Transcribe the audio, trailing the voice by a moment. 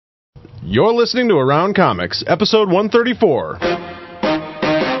You're listening to Around Comics, episode 134.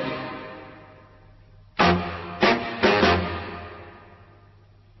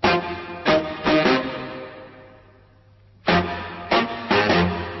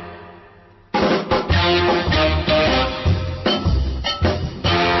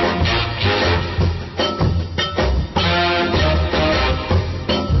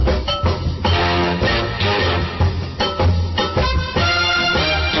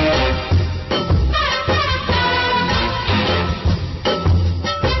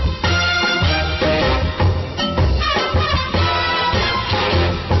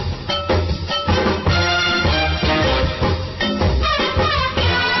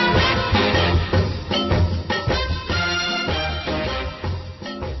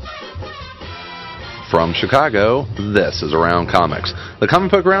 From Chicago, this is Around Comics, the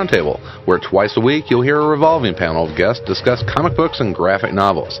comic book roundtable, where twice a week you'll hear a revolving panel of guests discuss comic books and graphic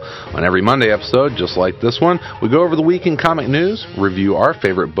novels. On every Monday episode, just like this one, we go over the week in comic news, review our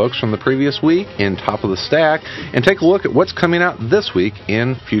favorite books from the previous week in Top of the Stack, and take a look at what's coming out this week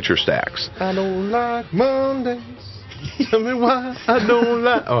in Future Stacks. I don't like Mondays. Tell me why I don't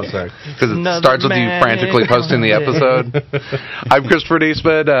like... Oh, sorry. Because it starts with you frantically posting the episode. I'm Christopher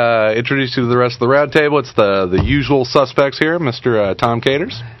Neesmith. Introduce you to the rest of the round table. It's the usual suspects here. Mr. Tom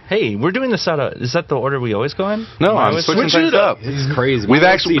Caters. Hey, we're doing this out of... Is that the order we always go in? No, I'm switching things up. He's crazy. We've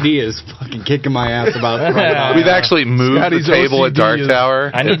actually... OCD is fucking kicking my ass about... We've actually moved Scotty's the table OCD at Dark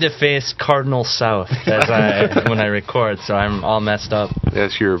Tower. I need to face Cardinal South when I record, so I'm all messed up.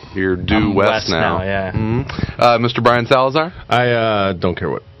 Yes, you're due I'm west now. Yeah. Mm-hmm. Mr. Brian Salazar? I don't care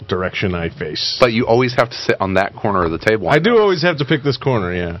what direction I face. But you always have to sit on that corner of the table. I do always have to pick this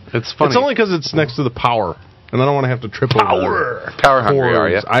corner, yeah. It's funny. It's only because it's next to the power, and I don't want to have to trip over Power hungry, are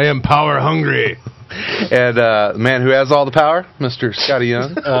you? I am power hungry. And the man who has all the power, Mr. Scotty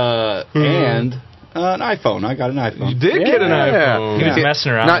Young. And an iPhone. I got an iPhone. You did get an iPhone. He was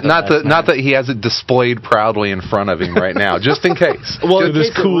messing around. Not that he has it displayed proudly in front of him right now, just in case. Well, this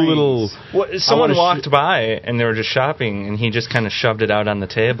cool little... Someone walked by, and they were just shopping, and he just kind of shoved it out on the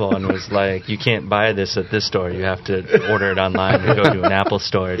table and was like, you can't buy this at this store. You have to order it online or go to an Apple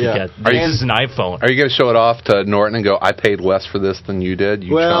store to get... This is an iPhone. Are you going to show it off to Norton and go, I paid less for this than you did?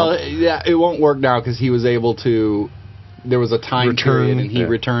 Yeah, it won't work now because he was able to... There was a time period, and he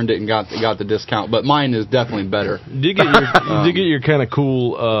returned it and got the discount. But mine is definitely better. Did you get your kind of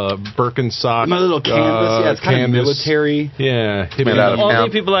cool Birkenstock? My little canvas. Yeah, it's kind of military. Yeah. The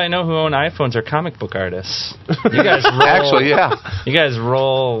only people I know who own iPhones are comic book artists. You guys roll... Actually, yeah. You guys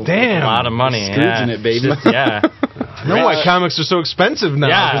roll a lot of money. Scrooging it, baby. Yeah. I know why comics are so expensive now.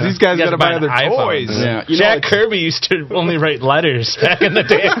 Yeah. Because these guys got to buy their toys. Yeah. Jack Kirby used to only write letters back in the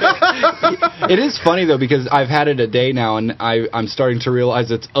day. It is funny, though, because I've had it a day now, and I'm starting to realize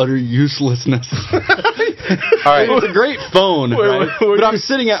its utter uselessness. All right. It's a great phone, right? But I'm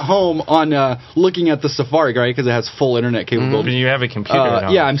sitting at home on looking at the Safari, right, because it has full internet capability. But you have a computer at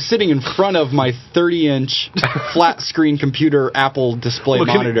home. Yeah, I'm sitting in front of my 30-inch flat-screen computer Apple display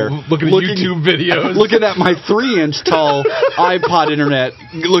monitor. Looking at YouTube videos. Looking at my 3-inch tall iPod internet,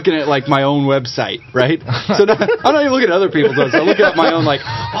 looking at, like, my own website, right? So I'm not even looking at other people's websites. I'm looking at my own, like,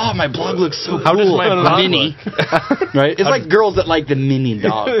 oh, my blog looks so cool. How does my blog mini, right? It's like girls that like the mini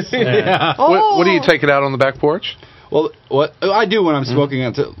dogs. Yeah. What do you take it out on the back porch? Well, what I do when I'm smoking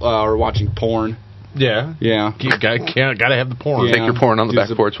or watching porn. Yeah. Yeah. Gotta have the porn. Yeah. Take your porn on the back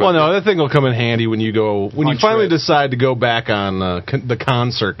porch. Well, no, that thing will come in handy when you finally decide to go back on the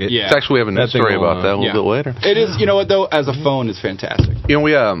con circuit. Yeah. It's actually, we have a news story about that a little bit later. It is, you know what, though, as a phone, it's fantastic. You know,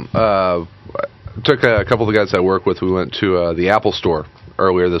 we took a couple of the guys I work with. We went to the Apple store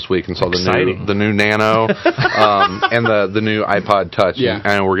earlier this week and saw the new Nano and the new iPod Touch. Yeah.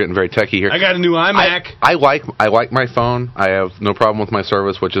 And we're getting very techie here. I got a new iMac. I like my phone. I have no problem with my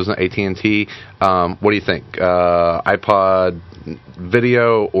service, which isn't AT&T. What do you think? iPod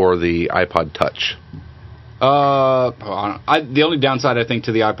Video or the iPod Touch? The only downside, I think,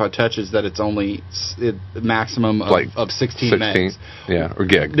 to the iPod Touch is that it's only maximum of 16 megs. Yeah, or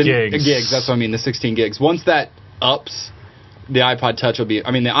gigs. Gigs, that's what I mean, the 16 gigs. Once that ups, the iPod Touch will be...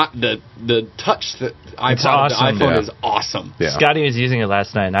 I mean, the Touch, the iPhone is awesome. Yeah. Scotty was using it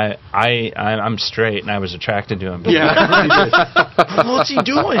last night, and I'm straight, and I was attracted to him. Yeah. What's he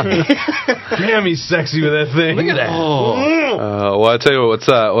doing? Damn, he's sexy with that thing. Look at that. Well, I tell you what,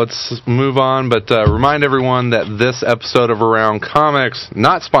 let's move on, but remind everyone that this episode of Around Comics,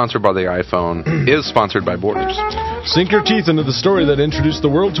 not sponsored by the iPhone, is sponsored by Borders. Sink your teeth into the story that introduced the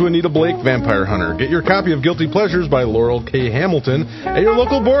world to Anita Blake, Vampire Hunter. Get your copy of Guilty Pleasures by Laurel K. Hamilton at your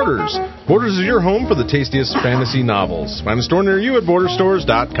local Borders. Borders is your home for the tastiest fantasy novels. Find a store near you at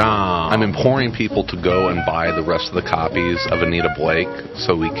borderstores.com. I'm imploring people to go and buy the rest of the copies of Anita Blake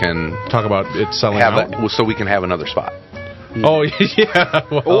so we can talk about it selling out. So we can have another spot. Oh, yeah.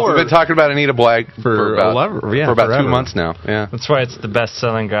 Well, we've been talking about Anita Blake for about 2 months now. Yeah, that's why it's the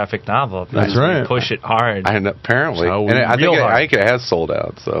best-selling graphic novel. That's right. Push it hard. And apparently, I think it has sold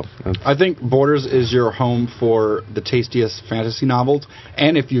out. So I think Borders is your home for the tastiest fantasy novels.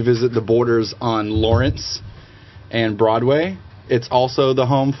 And if you visit the Borders on Lawrence and Broadway, it's also the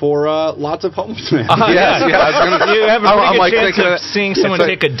home for lots of homeless men. Yes, yeah. You have a pretty good chance of seeing someone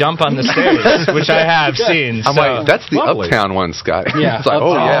take a dump on the stairs, which I have seen. I'm like, that's the Uptown one, Scott. Yeah. It's like,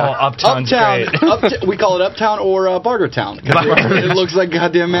 Uptown's great. We call it Uptown or Bartertown. It looks like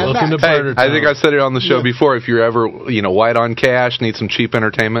goddamn Mad Max. I think I said it on the show before. If you're ever, light on cash, need some cheap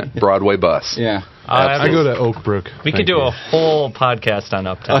entertainment, Broadway bus. Yeah. I go to Oak Brook. We could do a whole podcast on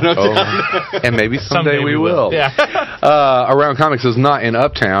Uptown. And maybe someday we will. Yeah. Around Comics is not in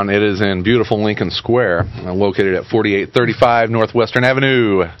Uptown. It is in beautiful Lincoln Square, located at 4835 Northwestern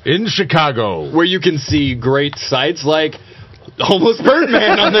Avenue. In Chicago. Where you can see great sights like Homeless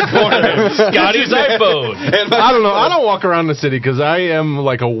Birdman on the corner. Scotty's iPhone. I don't know. I don't walk around the city because I am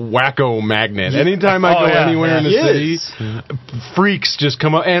like a wacko magnet. Anytime I go anywhere in the city, freaks just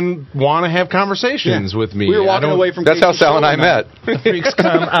come up and want to have conversations with me. We were walking away from. That's how Sal and I met. Freaks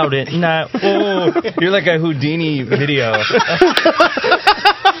come out at night. Oh, you're like a Houdini video.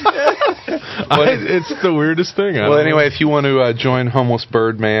 It's the weirdest thing. Well, anyway, if you want to join Homeless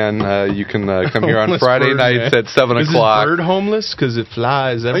Birdman, you can come here on Friday nights at 7 o'clock. Is this bird homeless? Because it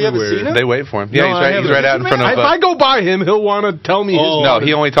flies everywhere. You haven't seen him? They wait for him. Yeah, he's right out in front of... If I go by him, he'll want to tell me his... No,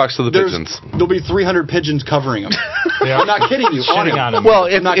 he only talks to the pigeons. There'll be 300 pigeons covering him. I'm not kidding you. On him. Well,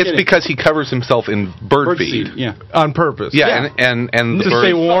 it's because he covers himself in bird feed. Yeah. On purpose. Yeah, and to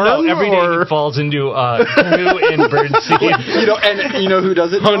stay warm? Every day he falls into glue and bird seed. And you know who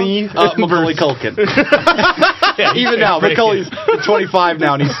does it? Honey. Macaulay Culkin. Even now, Macaulay's 25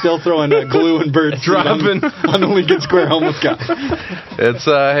 now, and he's still throwing glue and bird seed on the Lincoln Square homeless guy. It's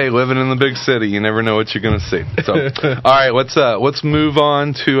hey, living in the big city, you never know what you're going to see. So, all right, let's move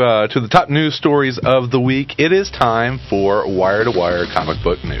on to the top news stories of the week. It is time for Wire to Wire comic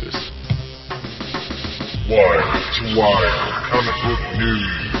book news. Wire to Wire comic book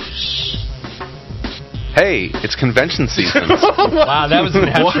news. Hey, it's convention season. Wow, that was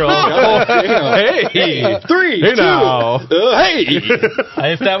natural. Hey, 3, hey 2, now.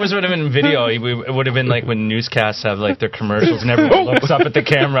 If that would have been video, it would have been like when newscasts have like their commercials and everyone looks up at the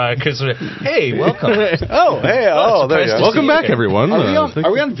camera because, hey, welcome. There you go. Welcome back, everyone. Are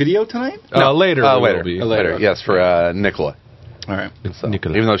we on video tonight? Later. Later. Yes, for Nicola. All right. So,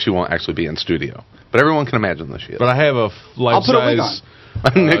 even though she won't actually be in studio. But everyone can imagine that she is. But I have a life-size...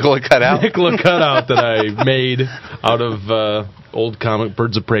 Nicola cutout. Nicola cutout that I made out of old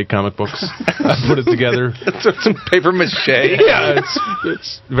Birds of Prey comic books. I put it together. Some paper mache. Yeah,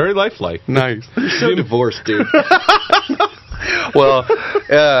 it's very lifelike. Nice. You're so divorced, dude. Well,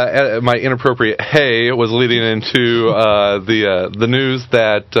 my inappropriate hey was leading into the news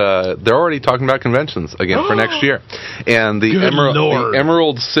that they're already talking about conventions again for next year. And the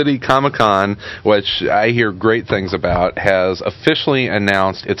Emerald City Comic-Con, which I hear great things about, has officially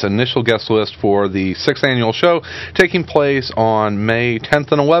announced its initial guest list for the 6th annual show taking place on May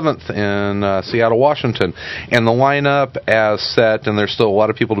 10th and 11th in Seattle, Washington. And the lineup as set, and there's still a lot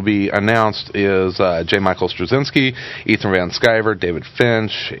of people to be announced, is J. Michael Straczynski, Ethan Van Sciver, David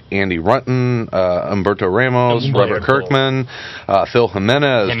Finch, Andy Runton, Humberto Ramos, Robert Kirkman, Phil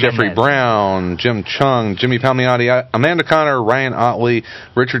Jimenez, Jeffrey Brown, Jim Chung, Jimmy Palmiotti, Amanda Connor, Ryan Otley,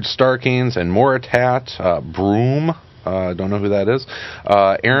 Richard Starkings, and Moritat, Broom. Don't know who that is.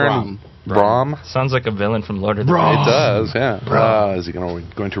 Aaron Brom. Sounds like a villain from Lord of the Rings. Rings. It does, yeah. Is he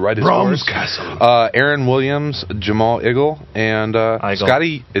going to ride his horse? Castle. Aaron Williams, Jamal Igle, and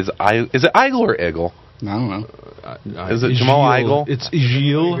Scotty. Is it Igle or Igle? I don't know. Is it Jamal Igle? It's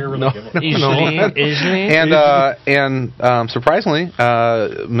Igil. And surprisingly,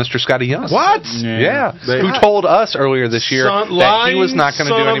 Mr. Scotty Young. What? Yeah. Who told us earlier this year that he was not going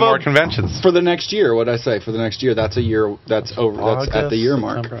to do any more conventions for the next year? What did I say? For the next year, that's a year. That's over. That's at the year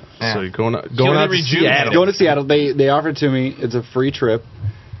mark. So you're going out to Seattle. Going to Seattle. They offered to me. It's a free trip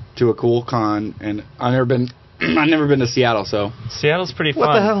to a cool con, and I've never been. I've never been to Seattle, so Seattle's pretty fun.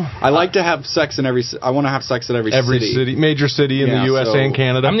 What the hell? I like to have sex in every. I want to have sex in every city. Major city in the U.S. so- and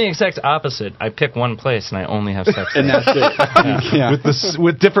Canada. I'm the exact opposite. I pick one place and I only have sex And there. that's it. Yeah.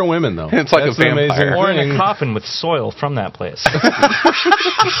 with different women though. It's like That's a the amazing vampire. Or in thing. a coffin with soil from that place.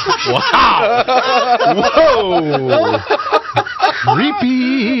 Whoa!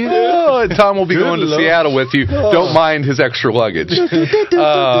 Creepy. Oh, and Tom will be Good going to Lord. Seattle with you. Don't mind his extra luggage. The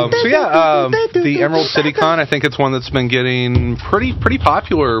Emerald City Con, I think it's one that's been getting pretty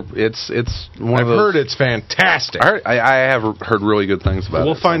popular. It's one I've of those. heard it's fantastic. I have heard really good things about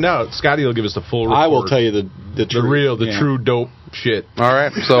We'll it. find out. Scotty will give us the full report. I will tell you the the truth. true dope shit. All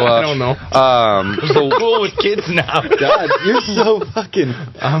right, so I don't know. So Cool with kids now. God, you're so fucking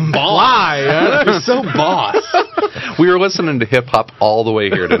Fly, huh? You're so boss. we were listening to hip hop all the way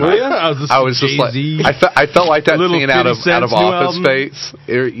here tonight. I was just like, Jay-Z. I felt like that Little scene out of 50 Cent's new Office album. Space,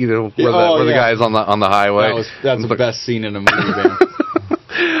 where the yeah. guy's on the highway. That's the best scene in a movie, man.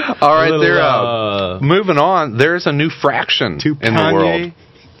 All right, Little, moving on. There's a new fraction to in the world.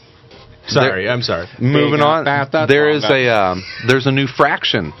 Sorry, I'm sorry. Moving on, there's a new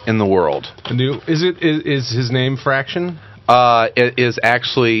fraction in the world. Is his name Fraction? It is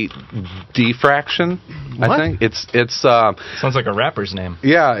actually Defraction. I What? think it's Sounds like a rapper's name.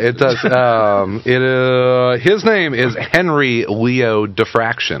 yeah, it does. His name is Henry Leo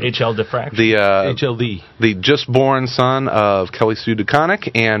Defraction. HL diffraction. The HLD. the just born son of Kelly Sue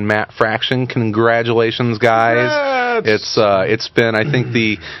DeConnick and Matt Fraction. Congratulations, guys! It's been, I think,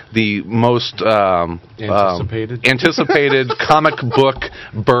 the most anticipated comic book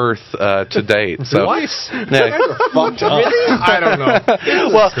birth to date. So What? yeah. Fucked up. I don't know.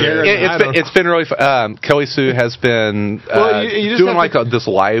 Well, it's been really. Kelly Sue has been Well, you just doing have like this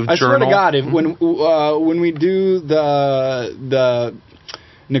live I swear journal. to God, when we do the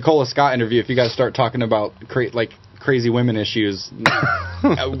Nicola Scott interview, if you guys start talking about crazy women issues,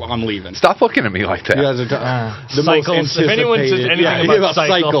 I'm leaving. Stop looking at me like that. You guys are the most Cycles. If anyone says anticipated- anything about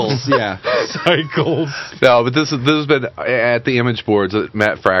cycles, yeah. Cycles. No, but this has been at the image boards at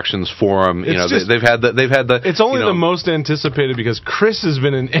Matt Fraction's forum. You It's know, just- they've had the. It's only you know, the most anticipated because Chris has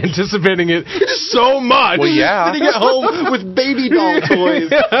been anticipating it so much. Well, yeah. Sitting at home with baby doll toys,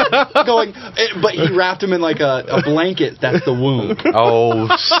 going, but he wrapped him in like a blanket. That's the womb. Oh,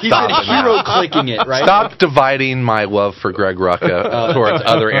 He's stop been it now. hero clicking it, right? Stop dividing my love for Greg Rucka towards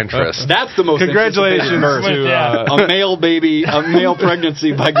other interests. That's the most Congratulations anticipated birth. to A male baby, a male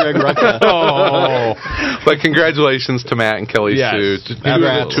pregnancy by Greg Rucka. But congratulations to Matt and Kelly Yes. Sue,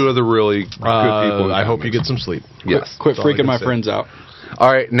 two of the really good people. in I hope you comics. get some sleep. Yes. Quit That's all I freaking can my say. friends out.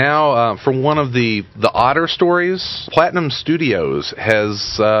 All right, now for one of the odder stories, Platinum Studios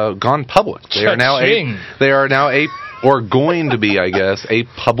has gone public. They are now Cha-ching. or going to be, I guess, a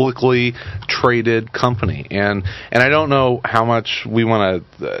publicly traded company. And I don't know how much we want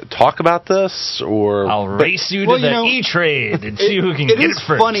to talk about this, or I'll race you to Well, you the know, E-Trade and see who can It get is it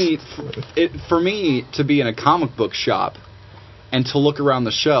first. funny for me to be in a comic book shop and to look around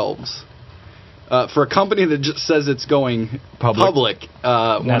the shelves. For a company that just says it's going public, when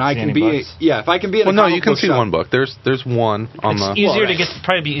I see can any be, books? if I can be in well, a no, comic you can book see shop, one book. There's one on It's the. easier Well, to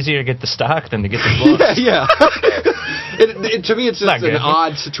probably be easier to get the stock than to get the book. yeah. To me, it's Not just an good.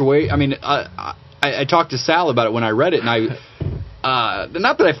 odd situation. I mean, I talked to Sal about it when I read it, and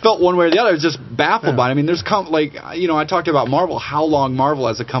not that I felt one way or the other. I was just baffled by it. I mean, there's I talked about Marvel, how long Marvel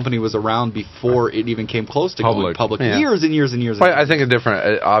as a company was around before it even came close to going public. Yeah. Years and years and years. Well, I think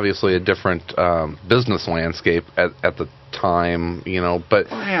obviously a different business landscape at the time, but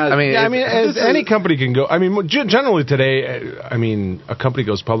I mean, Any company can go. I mean, generally today, a company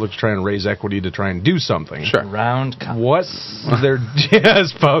goes public to try and raise equity to try and do something. Sure. Round cup. What?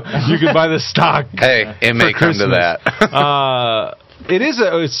 You can buy the stock. Hey, it may for come to Christmas. that.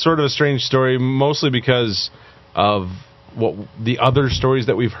 It's sort of a strange story, mostly because of what the other stories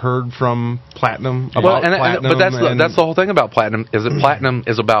that we've heard from Platinum about Platinum. But that's the whole thing about Platinum is that Platinum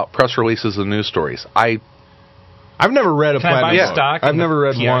is about press releases and news stories. I've never read a Can I Platinum buy book. stock? I've in never the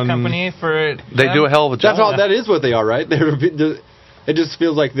read PR one. company for They do a hell of a job. That's all. That is what they are, right? It just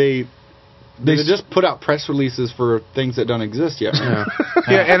feels like they just put out press releases for things that don't exist yet.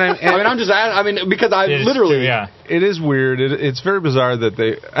 Yeah, and I'm just. Because I It is literally. true, yeah. It is weird. It's very bizarre that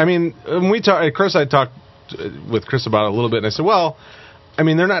they. I mean, when we talk, Chris, I talked with Chris about it a little bit, and I said, well, I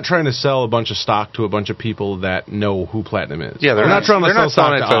mean, they're not trying to sell a bunch of stock to a bunch of people that know who Platinum is. yeah, they're not trying to they're sell not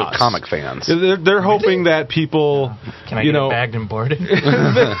stock selling it to to us. comic fans. They're hoping that people, Can I get it bagged and boarded?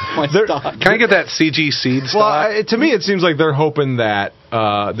 My They're- stock. Can I get that CG seed stock? Well, to me, it seems like they're hoping that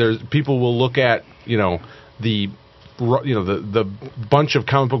there's people will look at the the bunch of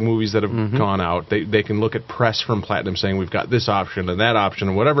comic book movies that have gone out. They can look at press from Platinum saying we've got this option and that option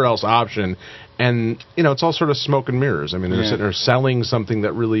and whatever else option, and it's all sort of smoke and mirrors. I mean, they're sitting there selling something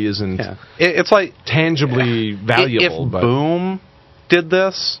that really isn't. Yeah. It's like tangibly valuable. If Boom did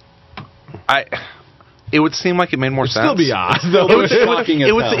this, it would seem like it made more sense. It'd still be odd.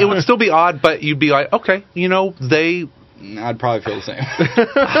 It would still be odd, but you'd be like, okay, they. I'd probably feel the same.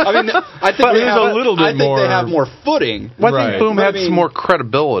 I mean, I think they have a little bit I think more. They have more footing. Well, I think Boom had some more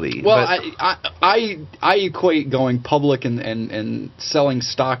credibility. Well, I equate going public and selling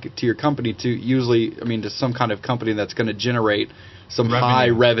stock to your company to usually, to some kind of company that's going to generate some high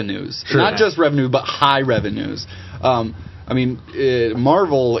revenues. Sure. Not just revenue, but high revenues. Marvel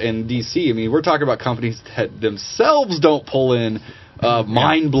and DC, we're talking about companies that themselves don't pull in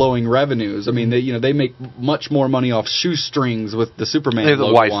mind-blowing revenues. They make much more money off shoestrings with the Superman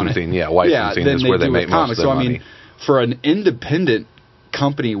logo licensing, on it. Licensing is where they make most of their money. For an independent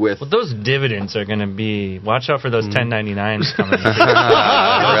company with... Well, those dividends are going to be... Watch out for those 1099s coming. There's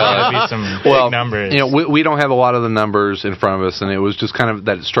going to be some big numbers. We don't have a lot of the numbers in front of us, and it was just kind of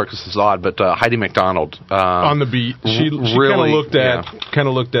that it struck us as odd. But Heidi MacDonald on the beat, she really kind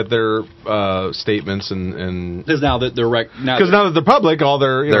of looked at their statements and because now that they're public, all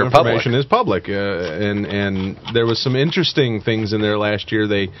their information public. is public, and there was some interesting things in there last year.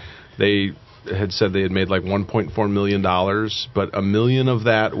 They had said they had made like $1.4 million, but $1 million of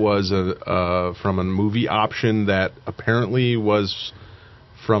that was from a movie option that apparently was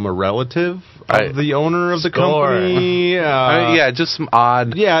from a relative of the owner of the company. Just some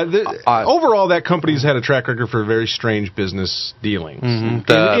odd. Yeah, overall, that company's had a track record for very strange business dealings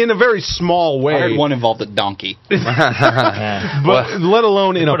in a very small way. I heard one involved a donkey, but let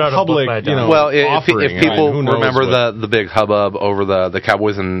alone in a public, offering. If people remember the big hubbub over the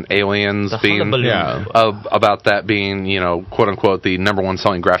Cowboys and Aliens about that being, quote unquote, the number one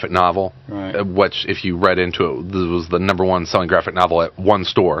selling graphic novel, which if you read into it, this was the number one selling graphic novel at one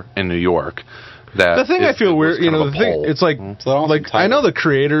store in New York. The thing I feel weird, it's like I know the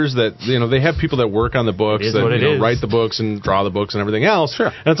creators that they have people that work on the books that write the books and draw the books and everything else. Sure.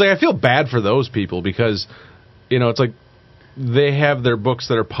 And it's like I feel bad for those people because it's like they have their books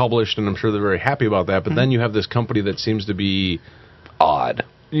that are published and I'm sure they're very happy about that. But then you have this company that seems to be odd.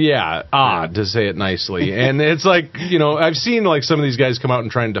 Yeah, odd to say it nicely. And it's like, I've seen like some of these guys come out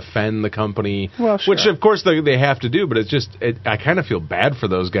and try and defend the company, which of course they have to do, but it's just, I kind of feel bad for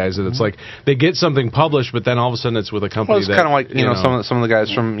those guys that it's like they get something published, but then all of a sudden it's with a company it's kind of like, some of the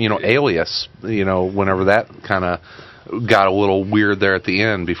guys from, Alias, whenever that kind of got a little weird there at the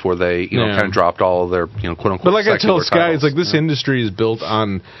end before they, kind of dropped all of their, quote unquote. But like I tell Sky, it's like this industry is built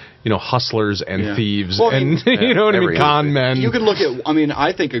on hustlers and thieves and con men. You could look at.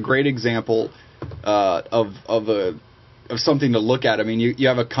 I think a great example of something to look at. You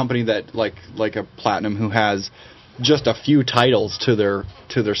have a company that like a Platinum who has just a few titles to their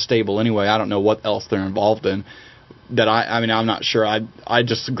stable anyway. I don't know what else they're involved in. That I'm not sure. I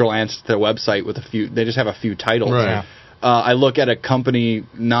just glanced at their website with a few. They just have a few titles. Right. I look at a company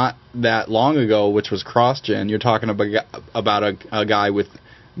not that long ago, which was CrossGen. You're talking about a guy with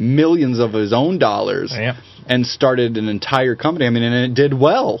millions of his own dollars and started an entire company. And it did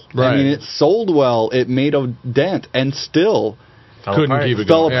well. Right. It sold well. It made a dent and still couldn't keep it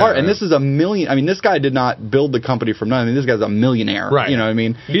fell going. apart. And this is $1 million. This guy did not build the company from nothing. This guy's a millionaire. Right. You know what I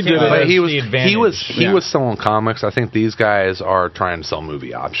mean? He did. But he was selling comics. I think these guys are trying to sell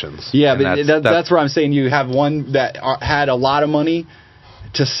movie options. Yeah, but that's where I'm saying you have one that had a lot of money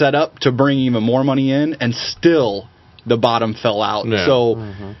to set up to bring even more money in, and still the bottom fell out. Yeah. So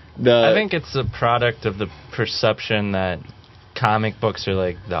I think it's a product of the perception that comic books are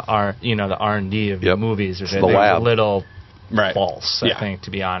like the R&D of movies. Or something. It's a little false, I think,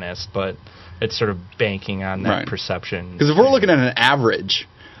 to be honest. But it's sort of banking on that perception. Because if we're looking at an average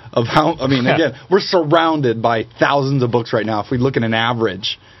of how, again, we're surrounded by thousands of books right now. If we look at an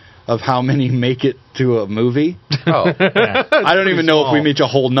average of how many make it to a movie, I don't even know if we reach a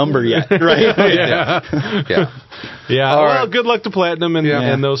whole number yet, right? Yeah. Well, good luck to Platinum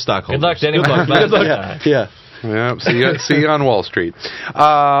and those stockholders. Good luck to anyone. Good luck. Yeah, see you on Wall Street.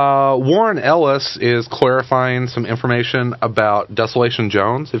 Warren Ellis is clarifying some information about Desolation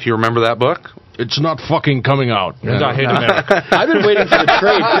Jones. If you remember that book, it's not fucking coming out. I hate America. I've been waiting for the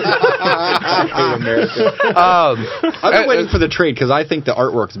trade. I hate America. I've been waiting for the trade because I think the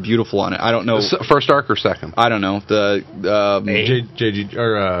artwork's beautiful on it. I don't know. First arc or second? I don't know. The JG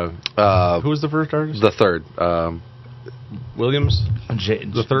or who was the first artist? The third. Williams,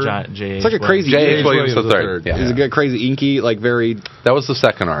 the third. It's like a crazy J.H. Williams the third. Yeah. It's a good, crazy, inky, like very. That was the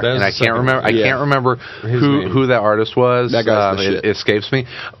second art, and I can't remember. I can't remember who that artist was. That guy's the shit. It escapes me.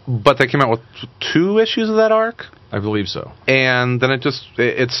 But they came out with 2 issues of that arc. I believe so. And then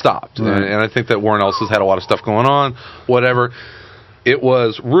it stopped. Right. And I think that Warren Ellis has had a lot of stuff going on. Whatever. It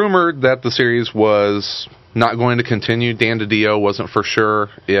was rumored that the series was not going to continue. Dan DiDio wasn't for sure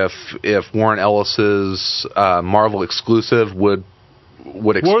if Warren Ellis's Marvel exclusive would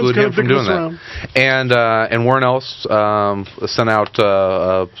exclude him from doing that. And Warren Ellis sent out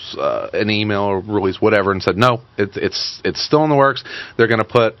an email release, whatever, and said no, it's still in the works. They're going to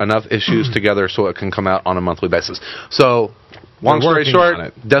put enough issues together so it can come out on a monthly basis. So. Long story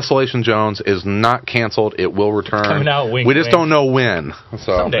short, Desolation Jones is not canceled. It will return. Coming out, wink, we just don't know when.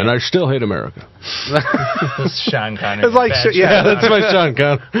 So. And I still hate America. That's Sean Connery. It's like that's my Sean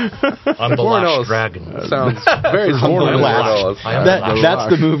Connery. I'm the Last Dragon. Sounds very similar. That's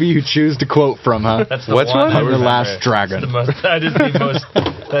the movie you choose to quote from, huh? That's the one. I'm the Last Dragon.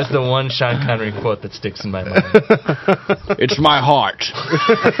 That's the one Sean Connery quote that sticks in my mind. It's my heart.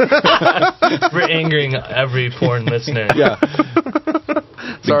 We're angering every porn listener. Yeah.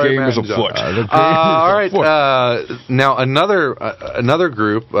 The game is afoot. All right. Now another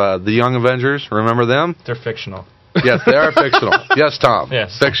group, the Young Avengers. Remember them? They're fictional. Yes, they are fictional. Yes, Tom.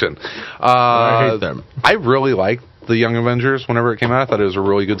 Yes. Fiction. I hate them. I really liked the Young Avengers whenever it came out. I thought it was a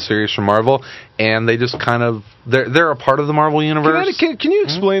really good series from Marvel, and they just kind of they're a part of the Marvel universe. Can you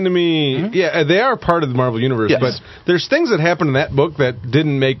explain to me? Mm-hmm. Yeah, they are part of the Marvel universe, but there's things that happened in that book that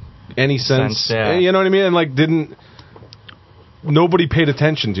didn't make any sense. You know what I mean? And like nobody paid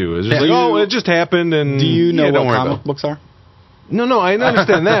attention to. It was just it just happened. And do you know what comic books are? No, I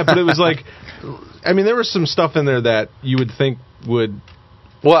understand that, but it was like, I mean, there was some stuff in there that you would think would.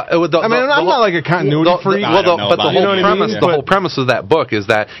 Well, I'm not like a continuity freak. The whole premise of that book is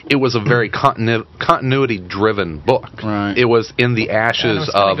that it was a very continuity-driven book. Right. It was in the ashes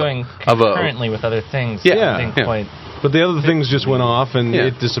of going concurrently with other things. But the other things just went off and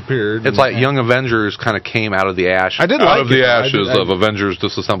it disappeared. It's like Young Avengers kind of came out of the ashes. I did out of the ashes of Avengers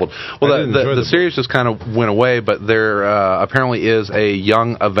Disassembled. Well, the series just kind of went away, but there apparently is a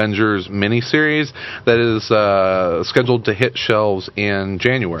Young Avengers miniseries that is scheduled to hit shelves in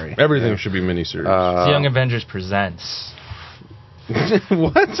January. Everything should be miniseries. Young Avengers Presents.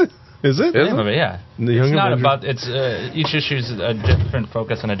 What? Is it? Yeah. It's not about. It's each issue is a different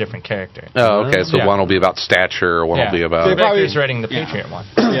focus on a different character. Oh, okay. So one will be about stature, one will be about. They're probably writing the Patriot one.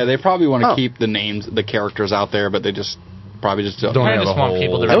 Yeah, they probably want to keep the names, the characters out there, but they just probably just don't have a whole.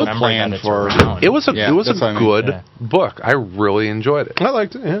 People to remember plan for. It was a good book. I really enjoyed it. I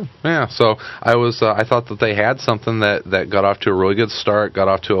liked it. Yeah. So I thought that they had something that got off to a really good start. Got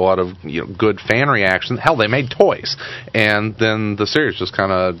off to a lot of good fan reaction. Hell, they made toys, and then the series just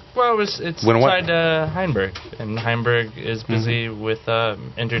kind of it's tied to Heinberg, and Heinberg is busy with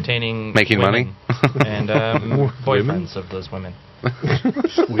entertaining, making women money, and boyfriends of those women.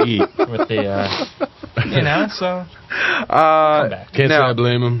 Sweet. With the so can't say I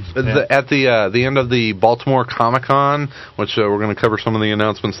blame him. At the end of the Baltimore Comic-Con, which we're going to cover some of the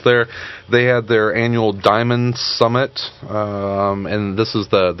announcements there, they had their annual Diamond Summit, and this is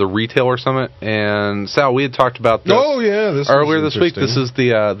the retailer summit. And Sal, we had talked about this earlier this week. This is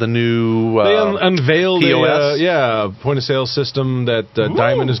the new they unveiled POS. A point of sale system that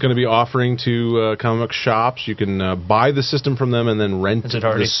Diamond is going to be offering to comic shops. You can buy the system from them and then rent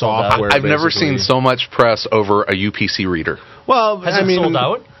the software. I've never seen so much press over a UPC reader. Well, has it sold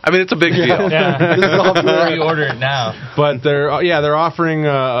out? I mean, it's a big deal. Pre-order it now. But they're offering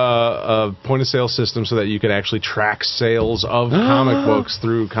a point of sale system so that you could actually track sales of comic books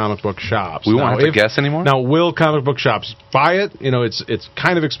through comic book shops. We won't have to guess anymore. Now, will comic book shops buy it? It's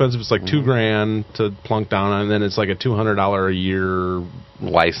kind of expensive. It's like $2,000 to plunk down on, and then it's like a $200 a year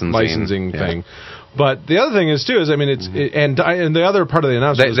licensing thing. But the other thing is too and the other part of the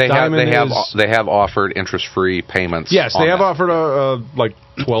announcement they have offered interest-free payments. Yes, they have offered a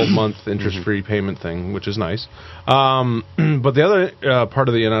 12-month interest-free payment thing, which is nice. But the other part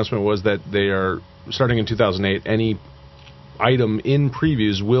of the announcement was that they are starting in 2008. Any item in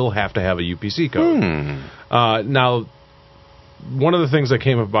previews will have to have a UPC code. Now, one of the things that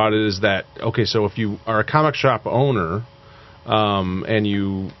came about it is that so if you are a comic shop owner. And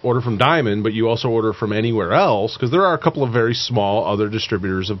you order from Diamond, but you also order from anywhere else, because there are a couple of very small other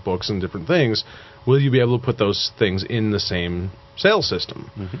distributors of books and different things. Will you be able to put those things in the same sales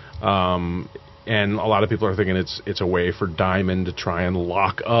system? And a lot of people are thinking it's a way for Diamond to try and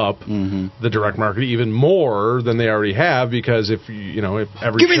lock up the direct market even more than they already have, because if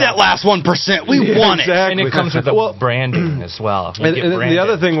every give me that last 1%, we want it, and it comes with the branding as well. And the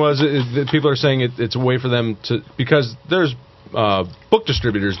other thing is that people are saying it's a way for them to, because there's book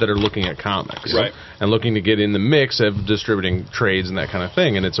distributors that are looking at comics and looking to get in the mix of distributing trades and that kind of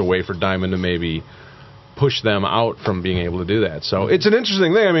thing, and it's a way for Diamond to maybe push them out from being able to do that. So it's an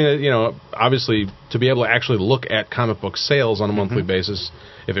interesting thing. I mean, obviously, to be able to actually look at comic book sales on a monthly basis,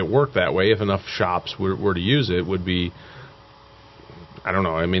 if it worked that way, if enough shops were to use it, would be, I don't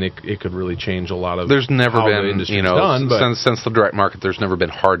know. I mean, it could really change a lot of. There's never been, done, since the direct market, there's never been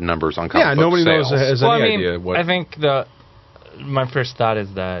hard numbers on comic book nobody sales. has any idea what. I think my first thought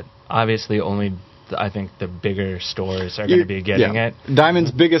is that obviously only. I think the bigger stores are going to be getting it.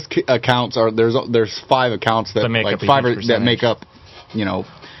 Diamond's biggest accounts are there's 5 accounts that make up,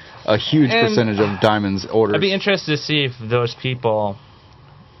 a huge percentage of Diamond's orders. I'd be interested to see if those people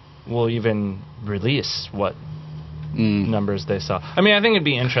will even release what numbers they saw. I mean, I think it'd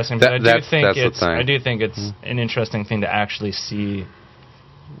be interesting, but I do think it's an interesting thing to actually see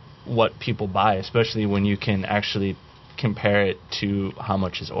what people buy, especially when you can actually compare it to how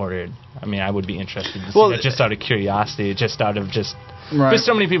much is ordered. I mean, I would be interested to see that just out of curiosity, because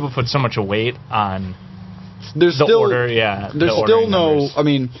so many people put so much weight on order. Yeah, there's still numbers. I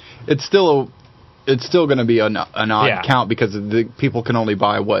mean, it's still going to be an odd count, because the people can only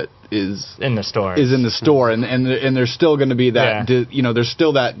buy what is in the store. And there's still going to be that there's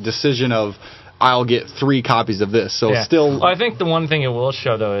still that decision of, I'll get 3 copies of this. So still... Well, I think the one thing it will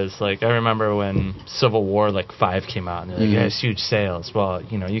show, though, is, I remember when Civil War, 5 came out, and they're it has huge sales. Well,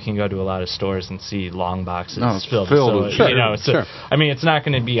 you can go to a lot of stores and see long boxes filled. Sure. I mean, it's not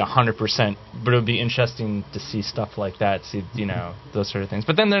going to be 100%, but it would be interesting to see stuff like that, see, those sort of things.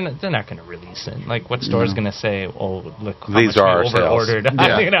 But then they're not going to release it. What store is going to say, oh, look how these much are we over-ordered?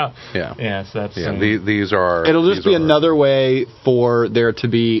 Yeah. So that's... these are... It'll just be another way for there to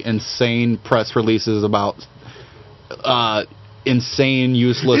be insane press releases about insane,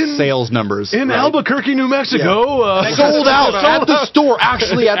 useless sales numbers. In Albuquerque, New Mexico. Sold out at the store.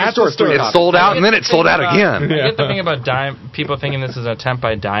 Actually, at the store. It sold out, and then it sold out again. I get the thing about people thinking this is an attempt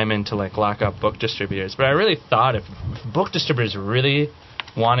by Diamond to lock up book distributors, but I really thought if book distributors really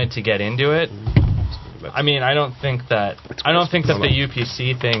wanted to get into it, I mean, I don't think that the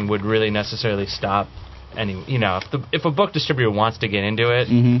UPC thing would really necessarily stop if a book distributor wants to get into it,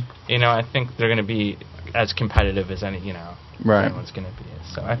 I think they're going to be as competitive as anyone's going to be.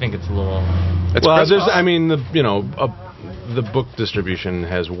 So I think it's a little. The book distribution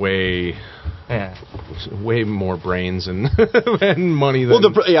has way more brains and money than.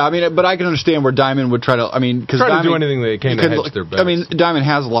 But I can understand where Diamond would try to. Because Diamond do anything they can to hedge their bets. I mean, Diamond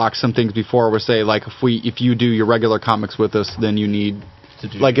has locked some things before, where say if you do your regular comics with us, then you need.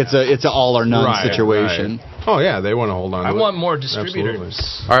 It's an all or none situation. Right. Oh yeah, they want to hold on. I want more distributors.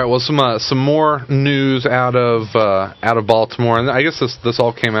 Absolutely. All right, well, some more news out of Baltimore, and I guess this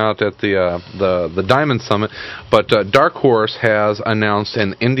all came out at the Diamond Summit. But Dark Horse has announced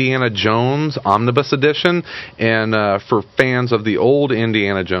an Indiana Jones omnibus edition, and for fans of the old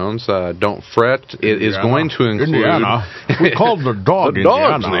Indiana Jones, don't fret. It is going to include Indiana. We called the dog. The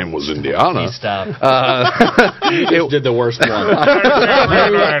dog's name was Indiana. You just did the worst one.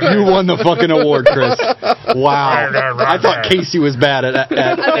 You won the fucking award, Chris. Wow. I thought Casey was bad at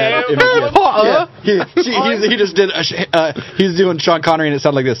he just did he's doing Sean Connery, and it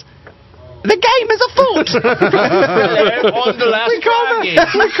sounded like this. The game is afoot. On the last we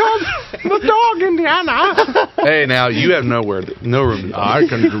called the dog Indiana. Hey, now you have no room. I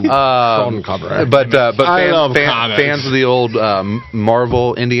can do phone cover. But fans of the old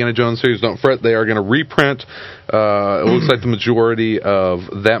Marvel Indiana Jones series, don't fret. They are going to reprint. It looks like the majority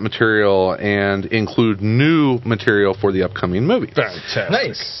of that material and include new material for the upcoming movie. Fantastic.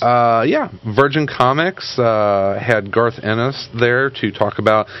 Nice. Virgin Comics had Garth Ennis there to talk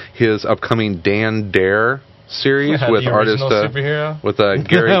about his upcoming Dan Dare series with artist with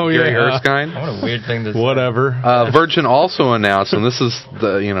Gary Erskine. What a weird thing to say. Whatever. Virgin also announced, and this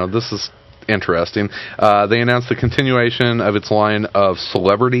is interesting. They announced the continuation of its line of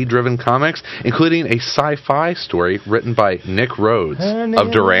celebrity-driven comics, including a sci-fi story written by Nick Rhodes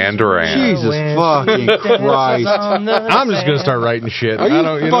of Duran Duran. Jesus fucking Christ! I'm just gonna start writing shit. Are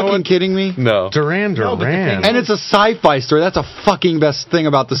you fucking kidding me? No. Duran Duran. And it's a sci-fi story. That's a fucking best thing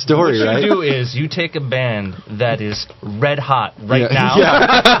about the story, right? What you do is you take a band that is red hot now.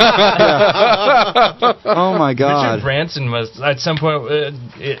 Oh my God! Richard Branson was at some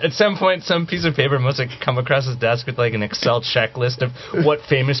point. Some random piece of paper must come across his desk with like an Excel checklist of what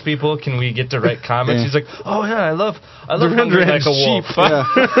famous people can we get to write comics. He's like, oh yeah, I love Hungry Like a Wolf.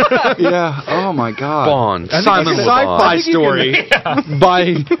 Yeah. Oh my God. Bond. Simon Sci-Fi story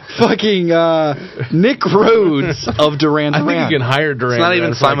by fucking Nick Rhodes of Duran Duran. I think you can hire Duran. It's not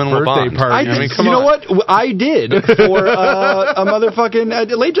even Simon LeBon. You know what? I did for a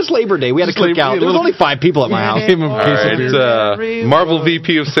motherfucking just Labor Day. We had a cookout. There was only 5 people at my house. Marvel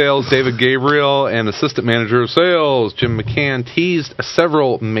VP of Sales David Gabriel and Assistant Manager of Sales Jim McCann teased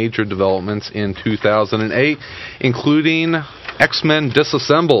several major developments in 2008, including X-Men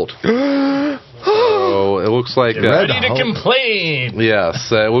Disassembled. So it looks like ready to complain.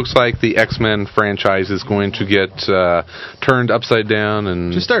 Yes, it looks like the X-Men franchise is going to get turned upside down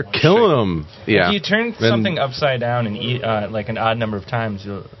and just start killing them. Yeah, if you turn something upside down and like an odd number of times,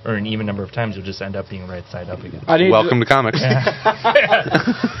 or an even number of times, you'll just end up being right side up again. Welcome to comics.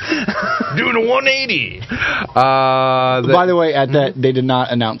 Doing a 180. By the way, at that they did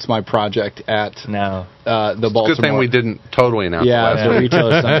not announce my project at the Baltimore. Good thing we didn't totally announce. The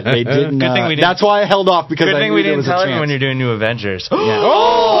Retailer Summit. They didn't. Good thing we didn't. That's why I held off because good thing we didn't tell everyone when you're doing New Avengers. Susquedo.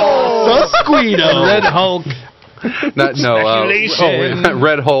 Red Hulk.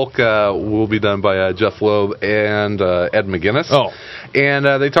 Red Hulk will be done by Jeff Loeb and Ed McGuinness. And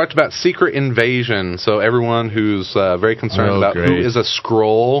they talked about Secret Invasion. So everyone who's very concerned about who is a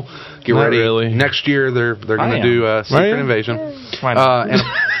Skrull, get ready. Really. Next year they're going to do Secret Invasion. And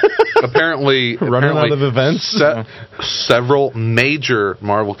apparently running out of events. Several major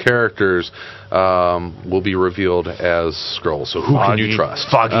Marvel characters will be revealed as Skrulls. So who can you trust?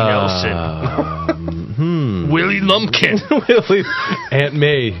 Foggy Nelson. Willie Lumpkin. Aunt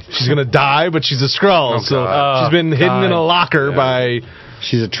May. She's going to die, but she's a Skrull. She's been hidden in a locker by...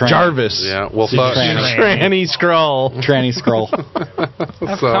 She's a tranny. Jarvis. Yeah, well, tranny Skrull. Tranny Skrull.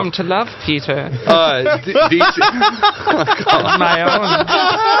 I've come to love Peter. DC. My own.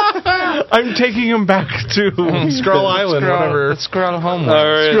 I'm taking him back to Skrull Island, whatever. Skrull home. All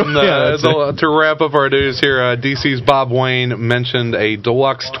right, to wrap up our news here, DC's Bob Wayne mentioned a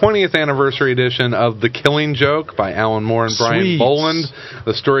deluxe 20th anniversary edition of The Killing Joke by Alan Moore and Brian Boland.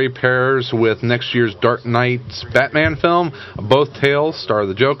 The story pairs with next year's Dark Knight's Batman film. Both tales star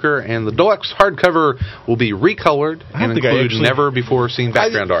the Joker, and the deluxe hardcover will be recolored and include never-before-seen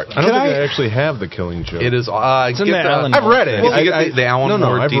background art. I don't think I actually have The Killing Joke. It is. I've read it. If you get the Alan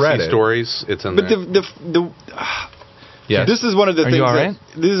Moore DC stories, it's in there. Yes. This is one of the things.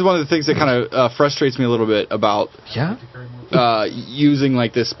 This is one of the things that kind of frustrates me a little bit about using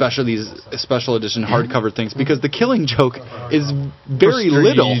like these special edition hardcover things, because The Killing Joke is very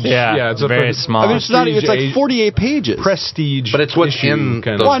little. Yeah, it's very small. I mean, it's like 48 pages. Prestige, but it's what's in.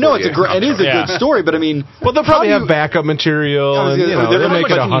 Well, I know it is a good story, but I mean, well, they'll probably have backup material, and they'll make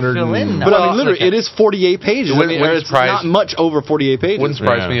it 100. But I mean, literally, it is 48 pages. It's not much over 48 pages. Wouldn't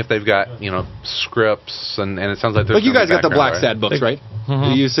surprise me if they've got scripts, and it sounds like there's. Like you guys got the Black Sad books, right?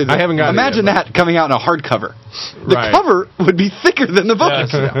 Mm-hmm. You say I haven't got. Imagine that coming out in a hardcover. The cover would be thicker than the book.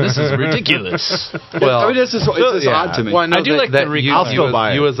 This is ridiculous. Well, I mean, it's odd to me. Well, I do like the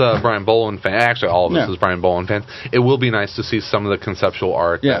you as a Brian Boland fan. Actually, all of us as Brian Boland fans. It will be nice to see some of the conceptual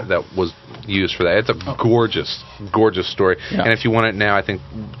art that was used for that. It's a gorgeous story. Yeah. And if you want it now, I think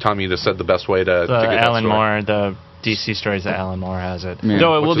Tom, you just said the best way to get Alan that Moore, the DC stories that Alan Moore has it. Yeah.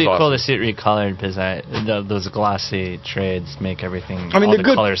 Though it will be cool to see it recolored, because those glossy trades make everything. I mean, the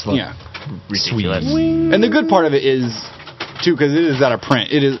colors look ridiculous. Sweet. And the good part of it is too, because it is out of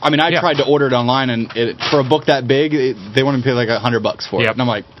print. It is. I mean, I tried to order it online, and for a book that big, they want to pay like $100 for it, and I'm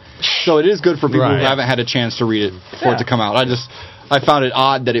like, so it is good for people who haven't had a chance to read it for it to come out. I found it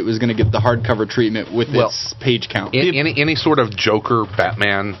odd that it was going to get the hardcover treatment with its page count. Any sort of Joker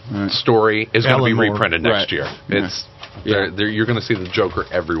Batman story is going to be reprinted next year. It's you're going to see the Joker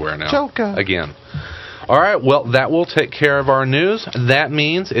everywhere now. Joker again. All right, well, that will take care of our news. That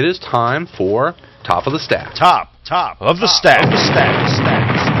means it is time for Top of the Stack. Top of the stack.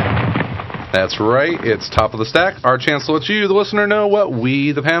 That's right. It's Top of the Stack. Our chance to let you, the listener, know what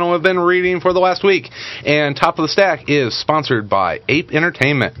we, the panel, have been reading for the last week. And Top of the Stack is sponsored by Ape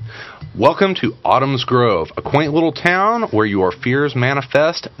Entertainment. Welcome to Autumn's Grove, a quaint little town where your fears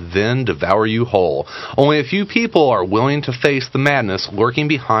manifest, then devour you whole. Only a few people are willing to face the madness lurking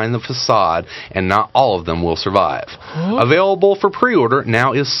behind the facade, and not all of them will survive. Available for pre-order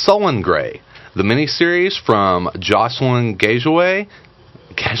now is Sullen Grey, the miniseries from Jocelyn Gageway.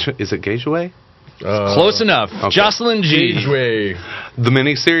 Is it Gageway? Close enough. Okay. Jocelyn G. Gageway. The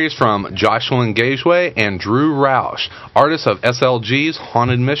miniseries from Jocelyn Gageway and Drew Roush, artists of SLG's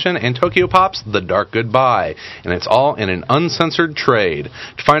Haunted Mission and Tokyo Pop's The Dark Goodbye, and it's all in an uncensored trade.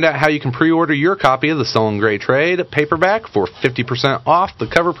 To find out how you can pre-order your copy of the Sullen Grey trade paperback for 50% off the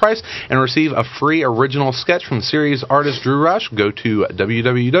cover price and receive a free original sketch from series artist Drew Roush, go to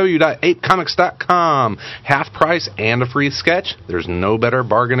www.apecomics.com. Half price and a free sketch. There's no better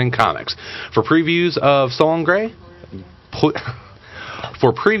bargain in comics. For previews of Sullen Grey,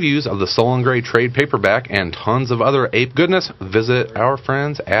 for previews of the Sullen Grey trade paperback and tons of other ape goodness, visit our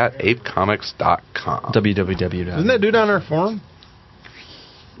friends at apecomics.com. www. Isn't that dude on our forum?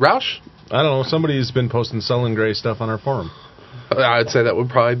 Roush? I don't know. Somebody's been posting Sullen Grey stuff on our forum. I'd say that would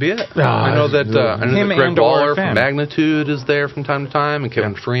probably be it. I know that Greg Waller from Magnitude is there from time to time, and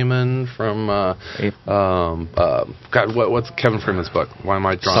Kevin Freeman from what's Kevin Freeman's book? Why am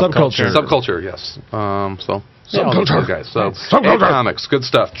I drawing? Subculture, yes. Subculture, guys. So Ape Comics, good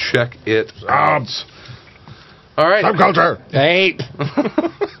stuff. Check it out. All right, Subculture. Ape.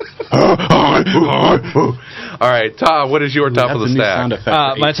 All right, Tom, what is your top of the stack?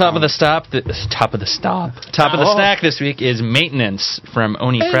 My top of the stack this week is Maintenance from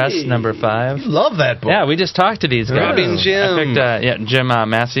Oni Press, number 5. Love that book. Yeah, we just talked to these guys. Robbie and Jim. I picked Jim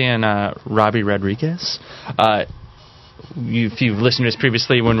Massey and Robbie Rodriguez. If you've listened to us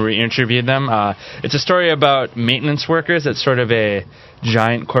previously when we interviewed them, it's a story about maintenance workers. It's sort of a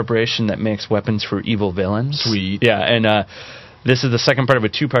giant corporation that makes weapons for evil villains. Sweet. Yeah, and this is the second part of a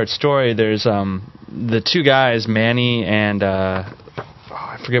 2-part story. There's the two guys, Manny and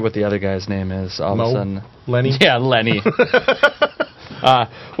I forget what the other guy's name is. All of a sudden, Lenny. Yeah, Lenny.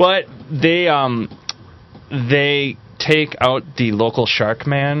 They take out the local shark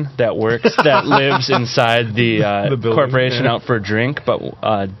man that lives inside the building, corporation out for a drink, but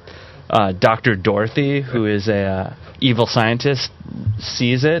Dr. Dorothy, who is a evil scientist,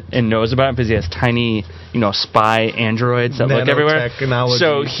 sees it and knows about it because he has tiny, spy androids that look everywhere.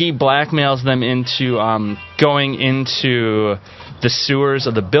 So he blackmails them into going into the sewers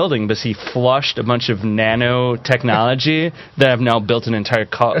of the building because he flushed a bunch of nanotechnology that have now built an entire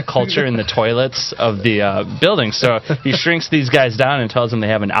culture in the toilets of the building. So he shrinks these guys down and tells them they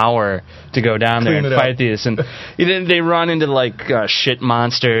have an hour to go down there and fight these. And they run into shit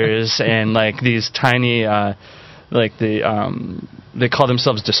monsters and these tiny they call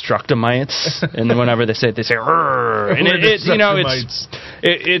themselves Destructomites, and then whenever they say it, they say "Rrr," and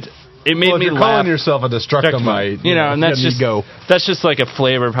it made me laugh. Calling yourself a Destructomite, and that's just like a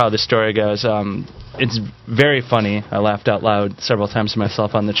flavor of how the story goes. It's very funny. I laughed out loud several times to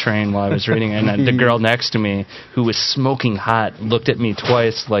myself on the train while I was reading it, and the girl next to me, who was smoking hot, looked at me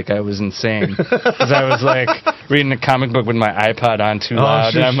twice like I was insane because I was reading a comic book with my iPod on too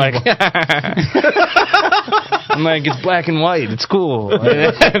loud, and I'm like, it's black and white, it's cool.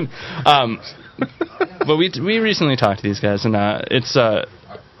 But we recently talked to these guys, and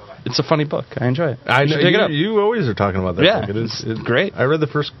it's a funny book. I enjoy it. I know you always are talking about that. Yeah, book. it's great. I read the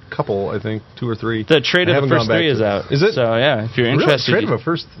first couple, I think 2 or 3. The trade of the first 3 is out. Is it? So yeah, if you're interested, trade of the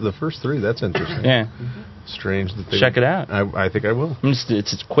first 3. That's interesting. Yeah. Strange that they check it out. I think I will.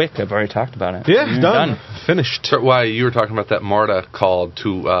 It's quick. I've already talked about it. Yeah, done. Finished. So, why you were talking about that? Marta called to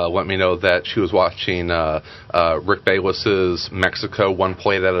let me know that she was watching Rick Bayless's Mexico One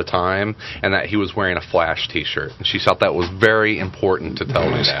Plate at a Time, and that he was wearing a Flash T-shirt, and she felt that was very important to tell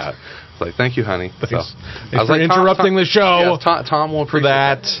me that. Thank you, honey. Thanks. So, I was interrupting the show. Yes, Tom will appreciate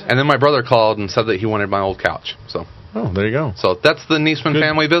that. And then my brother called and said that he wanted my old couch. So. Oh, there you go. So that's the Niesman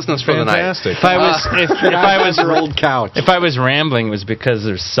family business for the night. Fantastic. If I was your old couch. If I was rambling, it was because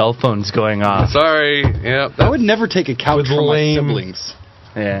there's cell phones going off. Sorry. Yep. I would never take a couch from my siblings.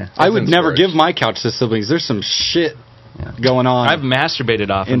 Yeah. I would never give my couch to siblings. There's some shit going on. I've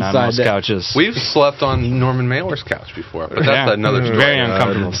masturbated often on most couches. We've slept on Norman Mailer's couch before, but that's another story. Very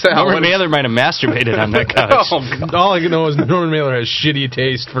uncomfortable. Norman Mailer might have masturbated on that couch. All I can know is Norman Mailer has shitty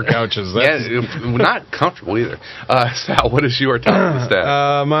taste for couches. Not comfortable either. Sal, what is your top of the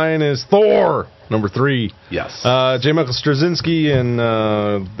stack? Mine is Thor, number 3. Yes. J. Michael Straczynski and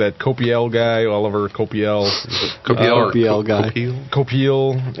that Copiel guy, Oliver Copiel. Copiel guy.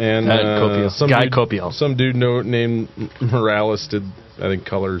 Copiel. And Copiel. Some dude named Morales did, I think,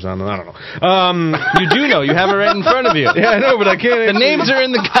 colors on it. I don't know. You do know. You have it right in front of you. Yeah, I know, but I can't. The names are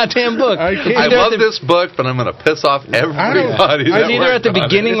in the goddamn book. I love this book, but I'm going to piss off everybody. It's either at the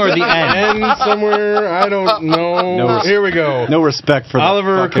beginning or the end. Somewhere. I don't know. Here we go. No respect for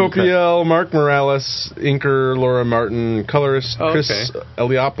Oliver Copiel, Mark Morales, inker Laura Martin, colorist Chris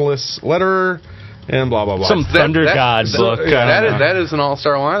Eliopoulos, letterer, and blah, blah, blah. Some Thunder God book. That is an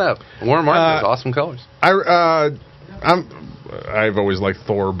all-star lineup. Warren Martin has awesome colors. I've always liked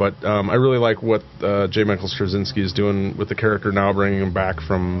Thor, but I really like what J. Michael Straczynski is doing with the character now, bringing him back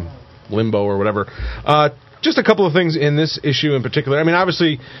from limbo or whatever. Just a couple of things in this issue in particular. I mean,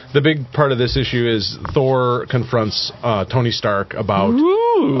 obviously, the big part of this issue is Thor confronts Tony Stark about...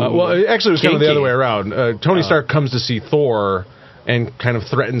 well, actually, it was kind of the other way around. Tony Stark comes to see Thor and kind of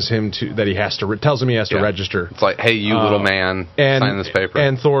threatens him that he has to... tells him he has to register. It's like, hey, you little man, sign this paper.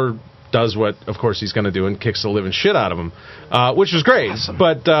 And Thor does what, of course, he's going to do and kicks the living shit out of him, which was great. Awesome.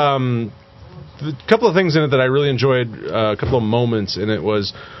 But a couple of things in it that I really enjoyed, a couple of moments in it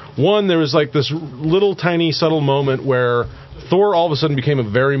was... One, there was like this little tiny subtle moment where Thor all of a sudden became a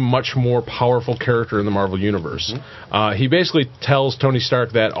very much more powerful character in the Marvel Universe. Mm-hmm. He basically tells Tony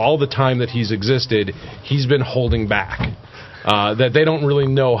Stark that all the time that he's existed, he's been holding back. That they don't really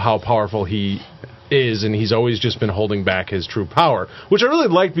know how powerful he is, and he's always just been holding back his true power. Which I really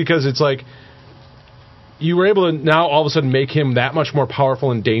liked because it's like, you were able to now all of a sudden make him that much more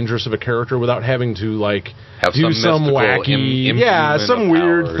powerful and dangerous of a character without having to like do some wacky, some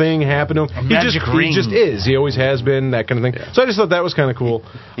weird thing happen to him. He just is. He always has been, that kind of thing. Yeah. So I just thought that was kind of cool.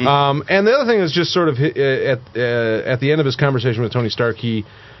 And the other thing is just sort of at the end of his conversation with Tony Stark, he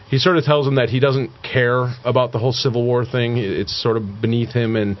sort of tells him that he doesn't care about the whole Civil War thing. It's sort of beneath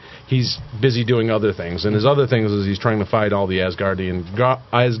him, and he's busy doing other things. And his other things is he's trying to fight all the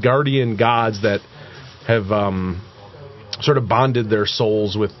Asgardian gods that have sort of bonded their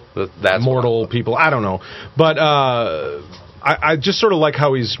souls with mortal people. I don't know. But I just sort of like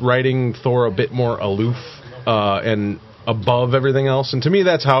how he's writing Thor a bit more aloof and above everything else. And to me,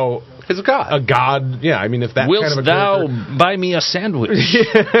 that's how... He's a god. A god, yeah. I mean, if that Willst kind of a character... thou buy me a sandwich?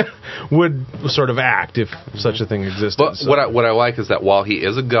 would sort of act if such a thing existed. But so. What I like is that while he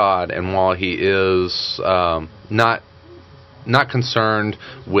is a god and while he is not concerned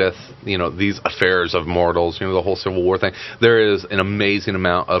with, these affairs of mortals, the whole Civil War thing, there is an amazing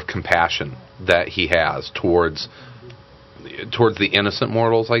amount of compassion that he has towards the innocent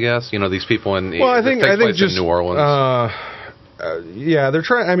mortals, I guess. These people in I think just in New Orleans. They're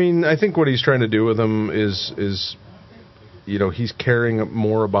trying. I mean, I think what he's trying to do with them is he's caring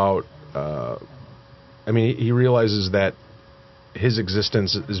more about. He realizes that his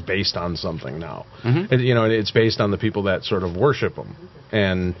existence is based on something now. Mm-hmm. And it's based on the people that sort of worship him.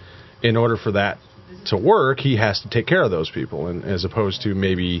 And in order for that to work, he has to take care of those people, and as opposed to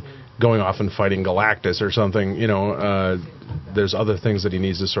maybe going off and fighting Galactus or something. There's other things that he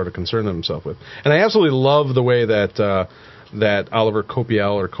needs to sort of concern himself with. And I absolutely love the way that Oliver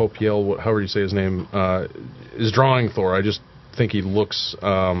Copiel, however you say his name, is drawing Thor. I just think he looks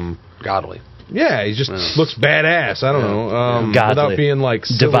godly. Yeah, he just looks badass. I don't know. Without being like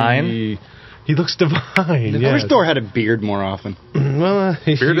silly. Divine? He looks divine. I wish Thor had a beard more often. Well,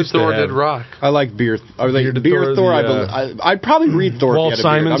 bearded Thor did rock. I like beard. Bearded Thor. I'd probably read Thor Walt if he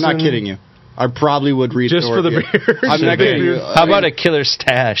had a beard. Simonson. I'm not kidding you. I probably would read just Thor for the beard. I'm not kidding you. How about a killer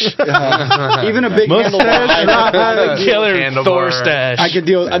stash? Even a big handlebar. Killer Thor stash. I could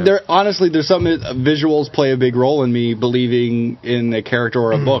deal. Honestly, there's something. Visuals play a big role in me believing in a character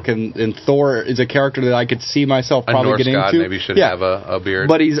or a book, and Thor is a character that I could see myself probably getting into. Maybe should have a beard,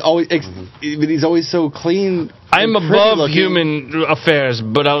 but he's always so clean. I'm above human affairs,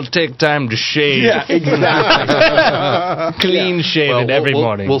 but I'll take time to shave. Yeah, exactly. Clean shaven every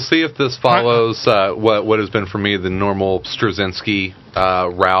morning. We'll see if this follows what has been for me the normal Straczynski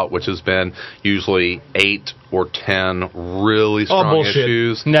route, which has been usually 8 or 10 really strong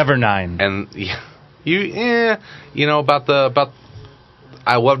issues. Never 9. And about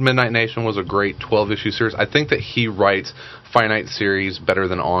I Love Midnight Nation was a great 12-issue series. I think that he writes finite series better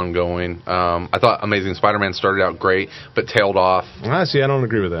than ongoing. I thought Amazing Spider-Man started out great, but tailed off. I don't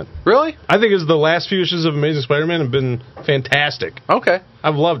agree with that. Really? I think the last few issues of Amazing Spider-Man have been fantastic. Okay.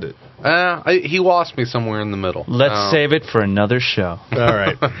 I've loved it. He lost me somewhere in the middle. Let's save it for another show. All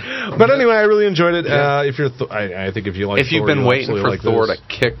right. But anyway, I really enjoyed it. If you're, I think if you like, if you've been waiting for Thor to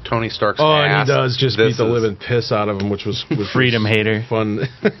kick Tony Stark's ass, and he does just beat the living piss out of him, which was freedom hater. Fun.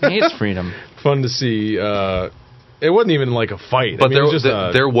 He hates freedom. Fun to see. It wasn't even like a fight. But there was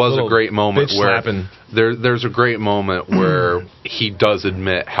a great moment where there's a great moment where he does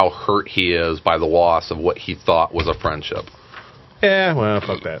admit how hurt he is by the loss of what he thought was a friendship. Yeah, well,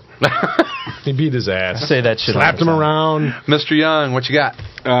 fuck that. He beat his ass. I say that shit. Slapped him around. Mr. Young, what you got?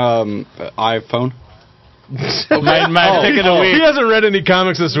 iPhone. My pick of the week. He hasn't read any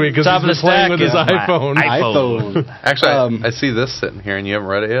comics this week because he's been playing with his iPhone. Actually, I see this sitting here, and you haven't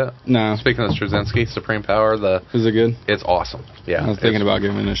read it yet? No. Speaking of Straczynski, Supreme Power, is it good? It's awesome. Yeah. I was thinking about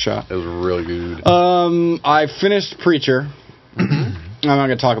giving it a shot. It was really good. I finished Preacher. I'm not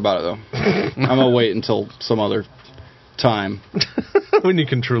going to talk about it, though. I'm going to wait until some other time. When you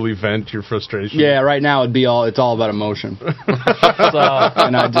can truly vent your frustration. Yeah, right now it's all about emotion.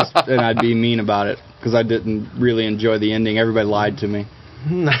 And I'd be mean about it because I didn't really enjoy the ending. Everybody lied to me.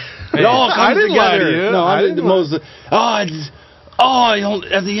 It all comes together. Lie to you. No, I didn't.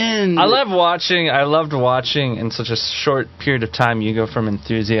 At the end. I loved watching in such a short period of time. You go from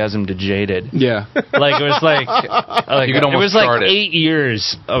enthusiasm to jaded. Yeah, like it was like you could almost start 8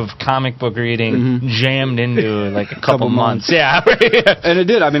 years of comic book reading jammed into like a couple months. Yeah, and it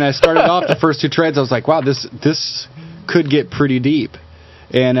did. I mean, I started off the first 2 trades. I was like, wow, this could get pretty deep,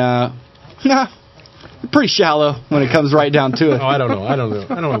 and pretty shallow when it comes right down to it. Oh, I don't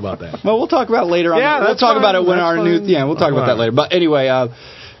know about that. Well, we'll talk about it later on. Yeah, we'll talk about it when our new. Yeah, we'll talk about that later. But anyway,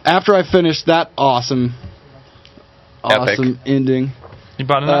 after I finished that awesome ending, you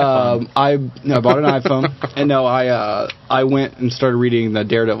bought an iPhone. I bought an iPhone, and I went and started reading the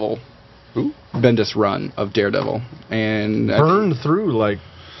Daredevil, Bendis run of Daredevil, and burned through like.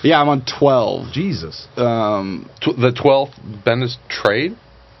 Yeah, I'm on 12. Jesus. The 12th Bendis trade.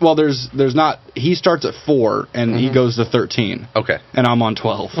 Well, there's not. He starts at 4 and he goes to 13. Okay, and I'm on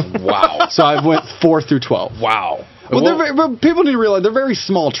 12. Wow. So I went 4 through 12. Wow. Well, people need to realize they're very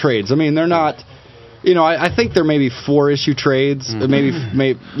small trades. I mean, they're not. I think they're maybe 4-issue trades. Maybe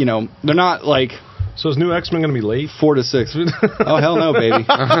they're not like. So is new X-Men going to be late? 4 to 6. Oh hell no, baby!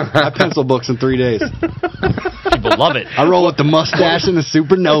 I pencil books in 3 days. People love it. I roll with the mustache and the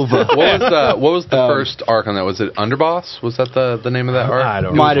supernova. What was the first arc on that? Was it Underboss? Was that the name of that arc? I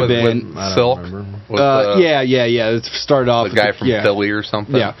don't know. Might have been. I don't Silk. Yeah. It started off the guy from Philly or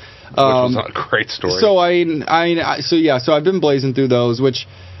something. Yeah. Which was not a great story. So so I've been blazing through those, which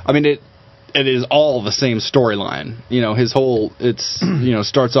I mean it is all the same storyline. His whole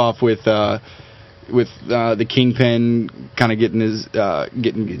starts off with the Kingpin kind of getting his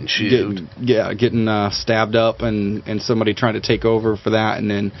getting stabbed up and somebody trying to take over for that, and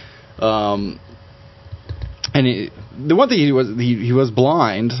then the one thing he was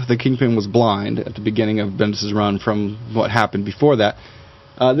blind. The Kingpin was blind at the beginning of Bendis' run from what happened before that.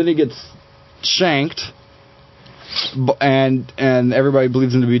 Then he gets shanked, and everybody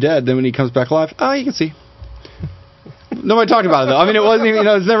believes him to be dead. Then when he comes back alive, you can see. Nobody talked about it though. I mean, it wasn't even.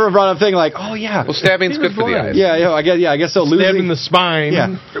 It's never a brought up thing like, oh yeah. Well, stabbing's good for the eyes. Yeah, I guess so. Stabbing the spine.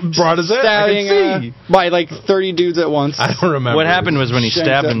 Yeah. Brought his stabbing by like 30 dudes at once. I don't remember. What happened was when he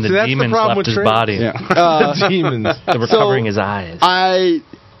stabbed him, the demons left his body. Yeah. The demons. They were covering his eyes.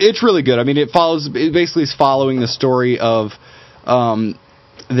 It's really good. I mean, it basically is following the story of them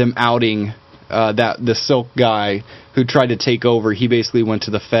outing the Silk guy who tried to take over. He basically went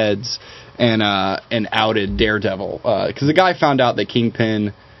to the feds and outed Daredevil because the guy found out that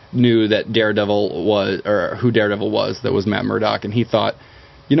Kingpin knew that Daredevil was, or who Daredevil was, that was Matt Murdock, and he thought,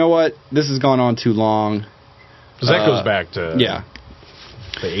 you know what, this has gone on too long. Because that goes back to the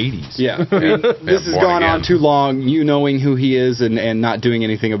 80s. Yeah, I mean, this has gone on too long. You knowing who he is and not doing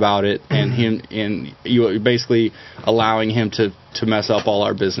anything about it, and you basically allowing him to mess up all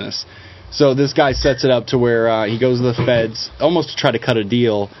our business. So this guy sets it up to where he goes to the feds almost to try to cut a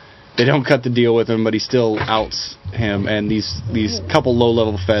deal. They don't cut the deal with him, but he still outs him, and these couple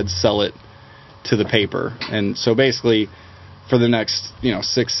low-level feds sell it to the paper. And so basically, for the next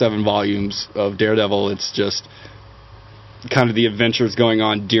 6-7 volumes of Daredevil, it's just kind of the adventures going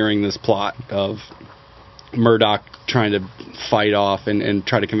on during this plot of Murdock trying to fight off and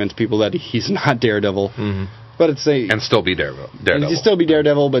try to convince people that he's not Daredevil. Mm-hmm. But it's and still be Daredevil. He'd still be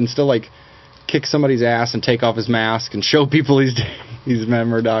Daredevil, but still like kick somebody's ass and take off his mask and show people he's Matt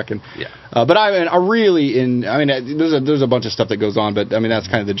Murdock. And but there's a bunch of stuff that goes on, but I mean that's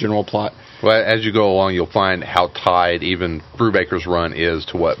kind of the general plot. Well, as you go along, you'll find how tied even Brubaker's run is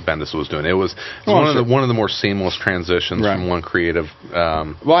to what Bendis was doing. It was one of the more seamless transitions from one creative.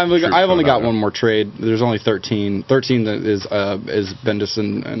 Well, I've only got one more trade. There's only 13. 13 is Bendis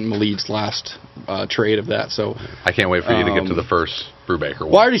and Maliev's last trade of that. So I can't wait for you to get to the first Brubaker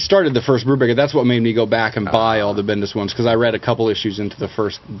one. Well, I already started the first Brubaker. That's what made me go back and buy all the Bendis ones, because I read a couple issues into the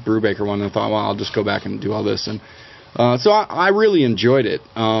first Brubaker one and thought, well, I'll just go back and do all this. And so I really enjoyed it.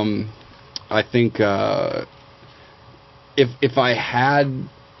 I think if I had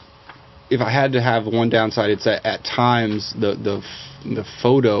to have one downside, it's at times the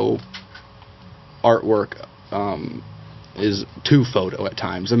photo artwork is too photo at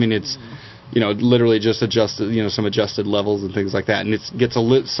times. I mean, it's literally just adjusted, some adjusted levels and things like that, and it gets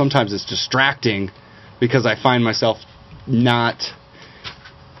sometimes it's distracting because I find myself not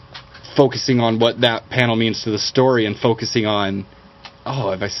focusing on what that panel means to the story and focusing on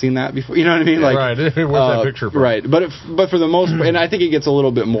have I seen that before? You know what I mean? Like, right. Where's that picture from? Right. But for the most part, and I think it gets a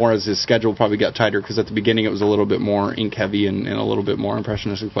little bit more as his schedule probably got tighter, because at the beginning it was a little bit more ink heavy and a little bit more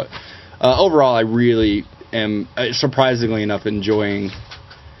impressionistic. But overall, I really am, surprisingly enough, enjoying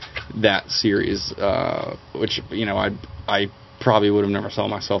that series, which, you know, I probably would have never saw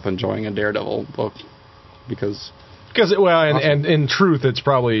myself enjoying a Daredevil book, because and in truth, it's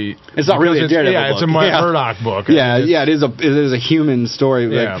probably... It's not really a Daredevil book. Yeah, it's a Murdock book. Yeah, it is a human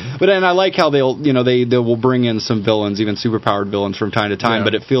story. Yeah. But then I like how they will bring in some villains, even superpowered villains from time to time,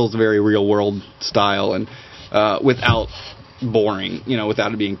 but it feels very real-world style, and without boring,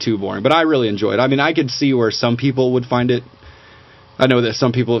 without it being too boring. But I really enjoy it. I mean, I could see where some people would find it... I know that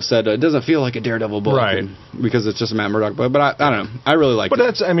some people have said it doesn't feel like a Daredevil book, right? Because it's just a Matt Murdock book. But I don't know. I really like it. But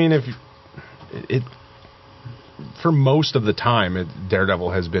that's, I mean, for most of the time, Daredevil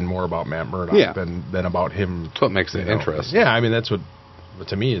has been more about Matt Murdock than about him. That's what makes it interesting. Yeah, I mean, that's what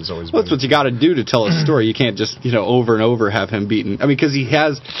to me has always been. That's what you got to do to tell a story. You can't just, over and over have him beaten. I mean, because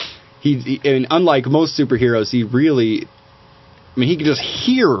unlike most superheroes, he can just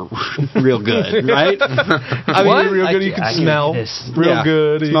hear real good, right? I mean, real good. He can smell real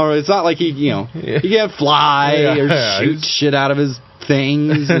good. It's not like he can't fly or shoot shit out of his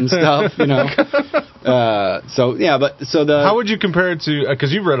things and stuff, How would you compare it to?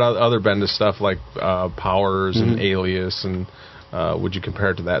 Because you've read other Bendis stuff like Powers and Alias, and would you compare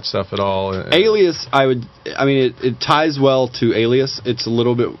it to that stuff at all? Alias, it ties well to Alias. It's a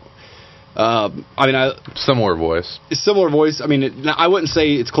little bit. Similar voice. Similar voice. I mean, I wouldn't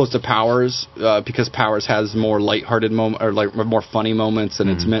say it's close to Powers, because Powers has more lighthearted or like more funny moments, and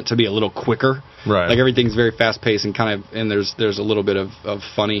it's meant to be a little quicker. Right. Like everything's very fast paced and there's a little bit of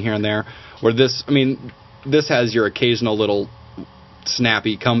funny here and there. Where this has your occasional little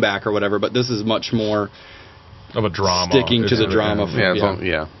snappy comeback or whatever, but this is much more of a drama, sticking to the drama.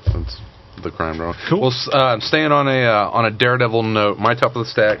 It's the crime drama. Cool. Well, staying on a Daredevil note, my top of the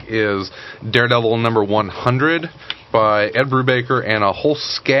stack is Daredevil number 100 by Ed Brubaker and a whole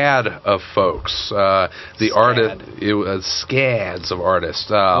scad of folks. Scads of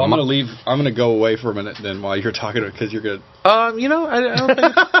artists. I'm going to leave. I'm going to go away for a minute then while you're talking, because you're good. I don't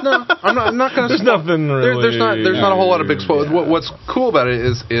think. No, I'm not going to. There's nothing really. There's not a whole lot of big spoilers. Yeah. What's cool about it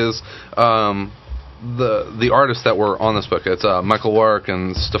is the artists that were on this book. It's Michael Lark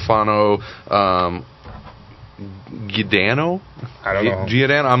and Stefano Giordano. I don't know.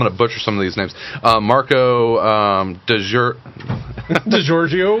 Giordano. I'm going to butcher some of these names. Marco DiGiorgio.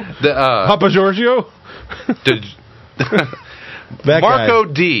 Papa Giorgio. Marco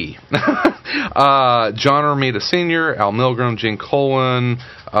guy. D. John Romita Sr., Al Milgrom, Gene Colan,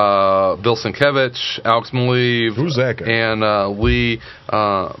 Bill Sienkiewicz, Alex Maleev. Who's that guy? And Lee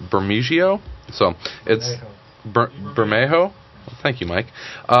Bermejo. So it's Bermejo. Thank you, Mike.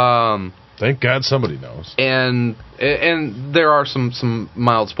 Thank God somebody knows. And there are some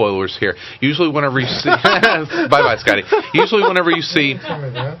mild spoilers here. Usually, whenever you see, bye, Scotty. Usually, whenever you see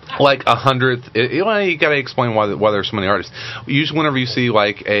like 100th, you got to explain why there's so many artists. Usually, whenever you see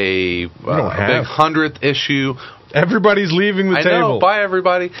like a big 100th issue, everybody's leaving the table. I know, bye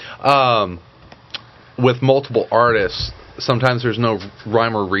everybody. With multiple artists, sometimes there's no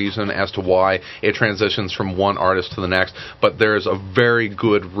rhyme or reason as to why it transitions from one artist to the next, but there's a very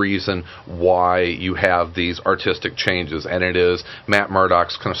good reason why you have these artistic changes, and it is Matt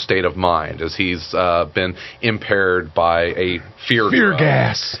Murdock's kind of state of mind, as he's been impaired by a fear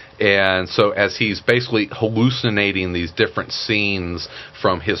gas. And so as he's basically hallucinating these different scenes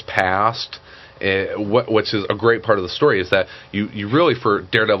from his past, which is a great part of the story, is that you really, for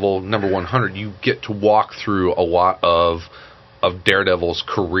Daredevil number 100, you get to walk through a lot of Daredevil's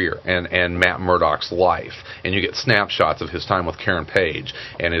career and Matt Murdock's life, and you get snapshots of his time with Karen Page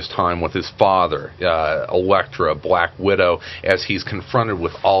and his time with his father, Elektra, Black Widow, as he's confronted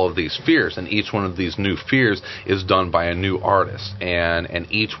with all of these fears, and each one of these new fears is done by a new artist, and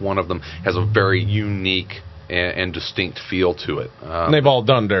each one of them has a very unique and distinct feel to it. And they've all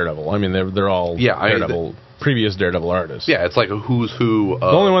done Daredevil. I mean, they're all Daredevil, previous Daredevil artists. Yeah, it's like a who's who. The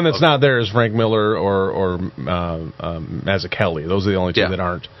only one that's not there is Frank Miller or Mazzucchelli. Those are the only two that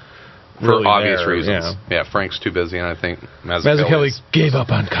aren't. For obvious reasons. Yeah, Frank's too busy, and I think Mazzucchelli gave up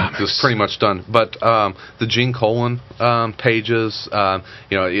on comics. It's pretty much done. But the Gene Colan pages, I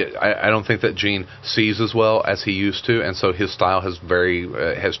don't think that Gene sees as well as he used to, and so his style has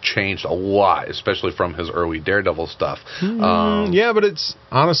changed a lot, especially from his early Daredevil stuff. But it's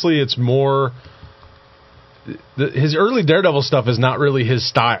honestly more. his early Daredevil stuff is not really his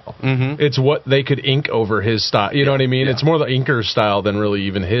style. Mm-hmm. It's what they could ink over his style. You know what I mean? Yeah. It's more the inker's style than really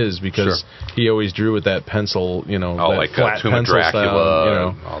even his, because he always drew with that pencil, that like flat Tomb of pencil Dracula,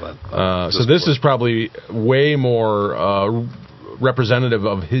 style. all that. So this is probably way more representative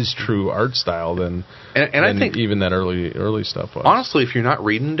of his true art style than I think even that early stuff was. Honestly, if you're not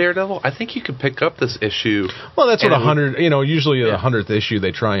reading Daredevil, I think you could pick up this issue. Well, that's what 100. Usually the 100th issue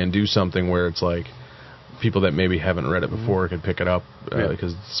they try and do something where it's like people that maybe haven't read it before could pick it up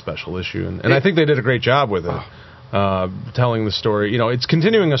because it's a special issue, and I think they did a great job with it, telling the story. It's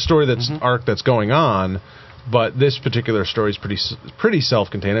continuing a story arc that's going on. But this particular story is pretty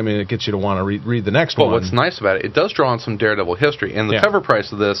self-contained. I mean, it gets you to want to read the next one. But what's nice about it does draw on some Daredevil history. And the cover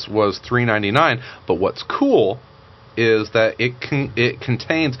price of this was $3.99. But what's cool is that it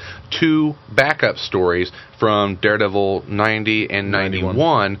contains 2 backup stories from Daredevil 90 and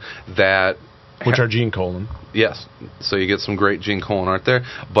 91 which are Gene Colan. Yes, so you get some great Gene Colan art there,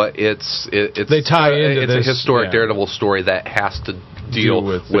 but it's they tie into it's this, a historic Daredevil story that has to deal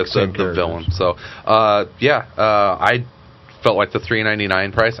with the villain. So I felt like the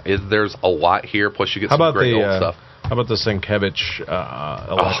 $3.99 price. There's a lot here. Plus, you get some great old stuff. How about the Sienkiewicz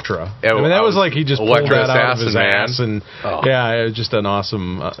Elektra? I mean, that was like he just pulled that out of his ass, and it was just an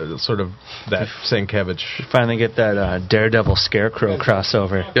awesome sort of that Sienkiewicz. Finally get that Daredevil Scarecrow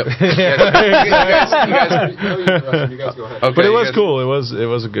crossover. Yep. You guys go ahead. Okay, but it was cool. It was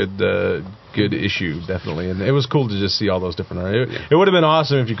a good issue, definitely, and it was cool to just see all those different art. It would have been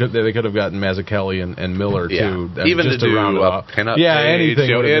awesome if they could have gotten Mazzucchelli and Miller too, even just to do round it off.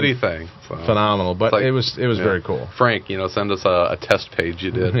 Anything. So phenomenal, but it was very cool. Frank, send us a test page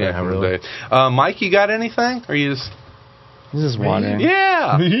you did. Yeah, really. Mike, you got anything? Or you just wondering?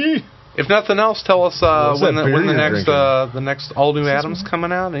 Yeah. If nothing else, tell us when the next all new Adam's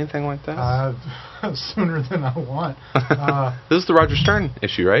coming out. Anything like that? Sooner than I want. This is the Roger Stern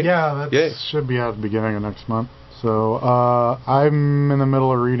issue, right? Yeah, that should be out at the beginning of next month. So I'm in the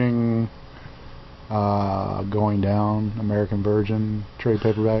middle of reading Going Down, American Virgin trade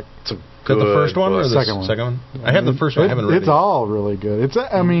paperback. Is that the first one or the second one? I have the first one. I haven't read it. It's all really good. It's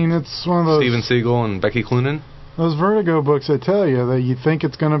one of those Steven Seagal and Becky Cloonan. Those Vertigo books that tell you that you think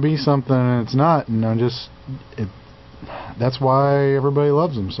it's going to be something and it's not, and that's why everybody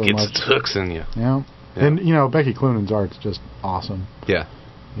loves them so much. Gets its hooks in you. Yeah. And Becky Cloonan's art's just awesome. Yeah.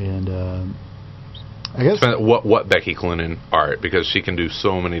 And I guess what Becky Cloonan art, because she can do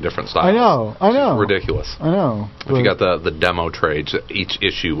so many different styles. I know. It's ridiculous. I know. If you got the demo trades, each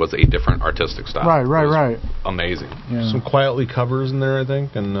issue was a different artistic style. Right. Amazing. Yeah. Some Quietly covers in there, I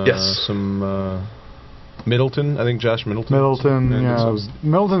think, and some Middleton. I think Josh Middleton.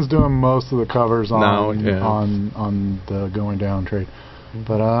 Middleton's doing most of the covers on the Going Down trade.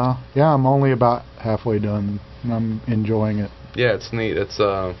 But I'm only about halfway done, and I'm enjoying it. Yeah, it's neat. It's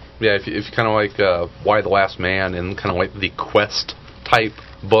if you kind of like Why the Last Man and kind of like the quest type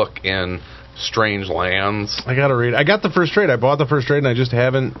book in Strange Lands. I gotta read. I got the first trade. I bought the first trade, and I just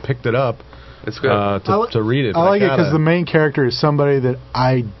haven't picked it up. It's good to read it. I like it because the main character is somebody that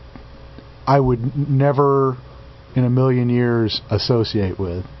I would never in a million years associate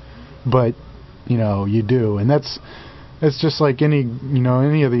with, but you do, and it's just like any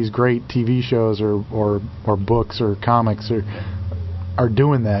of these great TV shows or books or comics are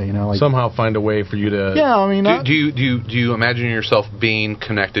doing that. Like somehow find a way for you to. Yeah, I mean, do you imagine yourself being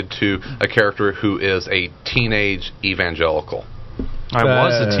connected to a character who is a teenage evangelical? I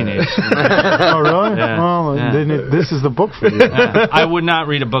was a teenager. Oh, really? Yeah. Well, then this is the book for you. I would not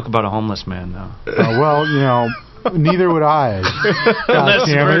read a book about a homeless man, though. Neither would I. Unless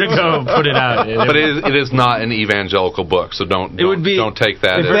Vertigo put it out. But it is not an evangelical book, so don't take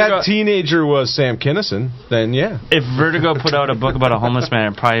that. If that teenager was Sam Kinison, then yeah. If Vertigo put out a book about a homeless man,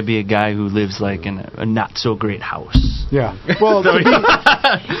 it'd probably be a guy who lives like in a not so great house. Yeah. Well, to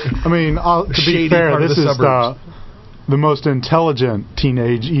be fair, this is the most intelligent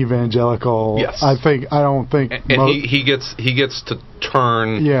teenage evangelical. Yes. I don't think. And he gets to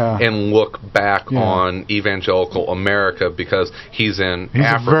turn and look back on evangelical America because he's in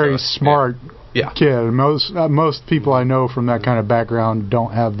Africa. He's a very smart kid. Most people I know from that kind of background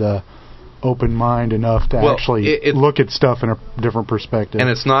don't have the open mind enough to actually look at stuff in a different perspective. And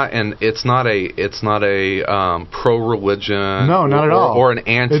it's not a pro-religion. No, not at all. Or an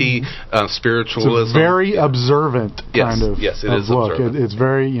anti-spiritualism. It's a very observant kind of Yes, it is book. Observant. It's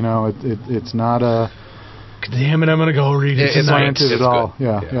very, it's not a... Damn it, I'm going to go read it. It's scientist at all.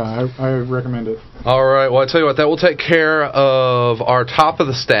 Yeah, I recommend it. All right, well, I tell you what, that will take care of our top of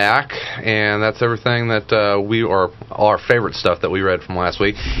the stack, and that's everything that our favorite stuff that we read from last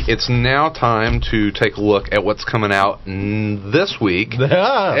week. It's now time to take a look at what's coming out this week.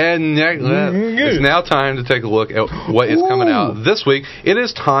 And it's now time to take a look at what is coming out this week. It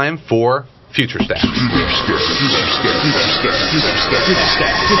is time for Future Stacks.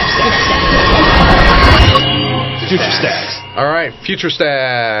 Future Stacks. All right, Future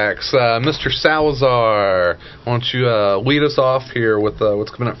Stacks. Mr. Salazar, why don't you lead us off here with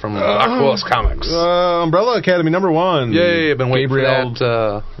what's coming up from Aquos Comics? Umbrella Academy #1. Yay, I've been waiting for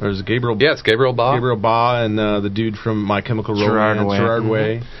that. Or is it Gabriel? Yeah, it's Gabriel Ba. Gabriel Ba and the dude from My Chemical Romance, Gerard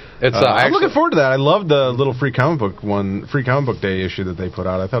Way. It's, I'm looking forward to that. I love the little free comic book day issue that they put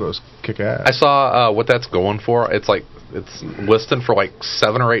out. I thought it was kick-ass. I saw what that's going for. It's listed for like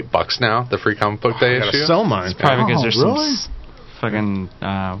 $7 or $8 now. The free comic book day issue. I gotta sell mine. It's probably because there's some fucking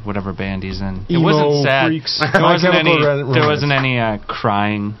whatever band he's in. It wasn't sad. Freaks. There wasn't any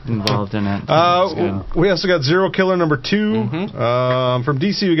crying involved in it. We also got Zero Killer #2. From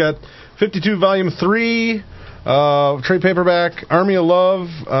DC, we got 52 Volume 3. Trade paperback, Army of Love,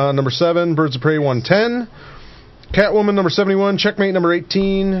 #7, Birds of Prey 110, Catwoman #71, Checkmate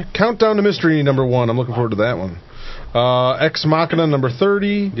 #18, Countdown to Mystery #1. I'm looking forward to that one. Ex Machina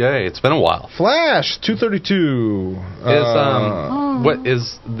 #30. Yay, it's been a while. Flash 232. What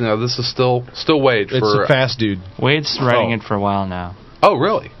is? No, this is still Wade. It's a fast dude. Wade's writing it for a while now. Oh,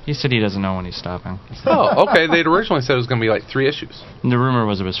 really? He said he doesn't know when he's stopping. Oh, okay. They'd originally said it was going to be like 3 issues. The rumor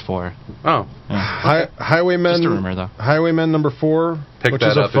was it was 4. Oh. Yeah. Highwaymen. Just a rumor, though. Highwaymen #4, Pick which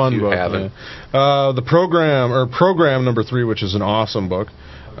that is a up fun if you book. haven't. Yeah. The Program #3, which is an awesome book.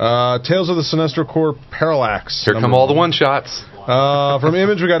 Tales of the Sinestro Corps Parallax. Here come all the one-shots. From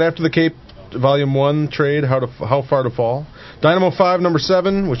Image, we got After the Cape, Volume 1 trade, How Far to Fall. Dynamo 5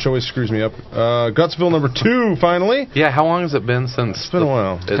 #7, which always screws me up. Gutsville #2, finally. Yeah, how long has it been since? It's been a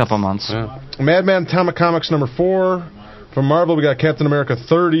while. A couple months. Yeah. Madman Atomic Comics #4. From Marvel, we got Captain America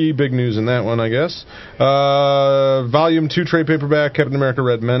 30. Big news in that one, I guess. Volume 2 trade paperback, Captain America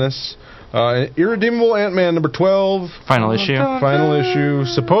Red Menace. Irredeemable Ant-Man #12. Final issue. Final issue,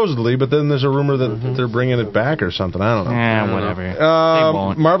 supposedly, but then there's a rumor that they're bringing it back or something. I don't know. Yeah, whatever. They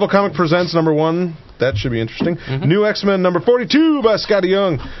won't. Marvel Comic Presents #1. That should be interesting. New X-Men #42 by Scotty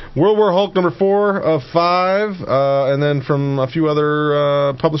Young. World War Hulk #4 of 5. And then from a few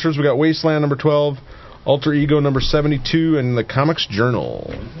other publishers, we got Wasteland #12. Alter Ego #72 and the Comics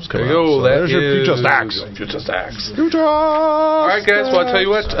Journal. There you go. So there's your Future Stacks. All right, guys. Well, I'll tell you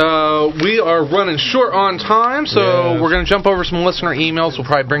what. We are running short on time, so we're going to jump over some listener emails. We'll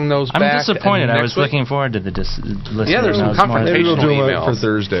probably bring those back. I'm disappointed. I was looking forward to the listener. Yeah, there's some confrontational emails for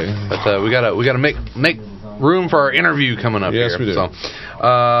Thursday. But we gotta make room for our interview coming up here. Yes, we do. So,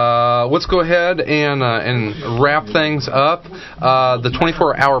 let's go ahead and wrap things up. The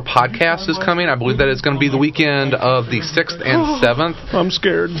 24-hour podcast is coming. I believe that it's going to be the weekend of the 6th and 7th. I'm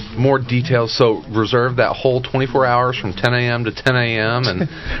scared. More details, so reserve that whole 24 hours from 10 a.m. to 10 a.m. and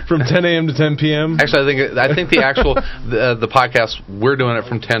from 10 a.m. to 10 p.m. Actually, I think the actual the podcast, we're doing it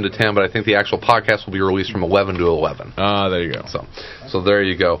from 10 to 10, but I think the actual podcast will be released from 11 to 11. There you go. So there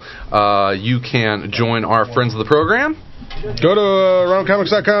you go. You can join our friends of the program. Go to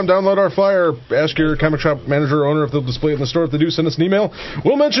roundcomics.com, download our flyer, ask your comic shop manager or owner if they'll display it in the store. If they do, send us an email.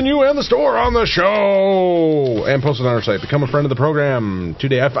 We'll mention you and the store on the show. And post it on our site. Become a friend of the program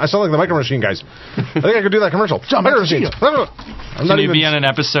today. I sound like the Micro Machine guys. I think I could do that commercial. Micro Machines. Can you be on an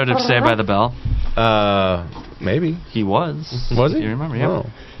episode of Saved by the Bell? Maybe. He was. Was he? You remember? Yeah. Oh.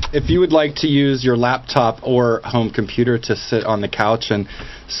 If you would like to use your laptop or home computer to sit on the couch and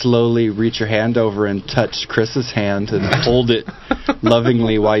slowly reach your hand over and touch Chris's hand and hold it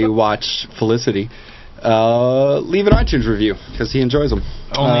lovingly while you watch Felicity, leave an iTunes review because he enjoys them.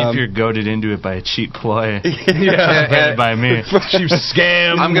 Only if you're goaded into it by a cheap ploy. By me. Cheap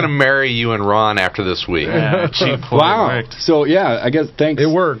scam. I'm going to marry you and Ron after this week. Yeah, cheap ploy. Wow. Worked. So, I guess thanks. It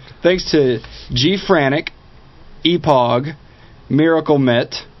worked. Thanks to G. Franick, Epog, Miracle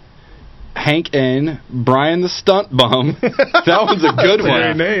Met, Hank N, Brian the Stunt Bum. That one's a good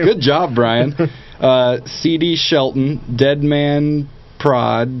one. Name. Good job, Brian. C.D. Shelton, Deadman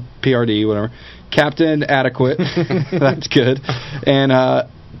Prod, PRD, whatever. Captain Adequate. That's good. And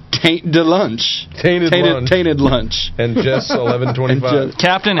Tainted Lunch. Tainted Lunch. And Jess 1125.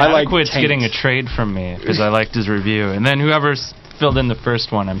 Captain Adequate's getting a trade from me because I liked his review. And then whoever's filled in the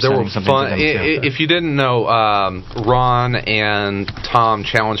first one, I'm sending something to them too. If you didn't know, Ron and Tom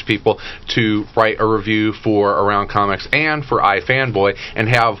challenged people to write a review for Around Comics and for iFanboy and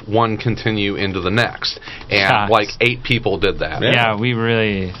have one continue into the next. And like 8 people did that. Yeah, we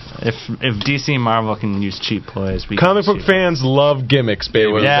really If DC and Marvel can use cheap ploys, we comic book fans love gimmicks,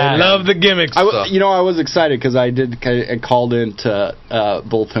 baby. Yeah. They love the gimmicks. I was excited because I called into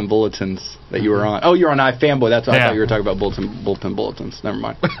Bullpen Bulletins that you were on. Oh, you're on iFanboy. That's what I thought you were talking about. Bullpen Bulletins. Never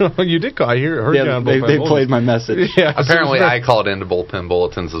mind. You did call. I heard you on Bullpen They played my message. Yeah, apparently, I called into Bullpen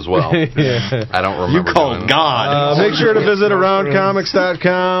Bulletins as well. Yeah. I don't remember. You called God. Make sure to visit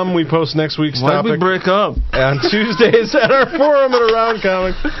AroundComics.com. We post next week's topic. Why'd we break up? On Tuesdays at our forum at Around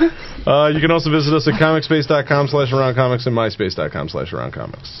Comics. You can also visit us at comicspace.com/AroundComics and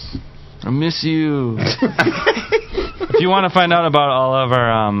myspace.com/AroundComics. I miss you. If you want to find out about all of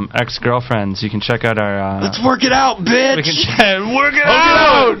our ex-girlfriends, you can check out our... Let's work it out, bitch! Work it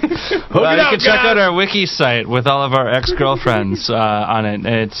out! You can check out our wiki site with all of our ex-girlfriends on it.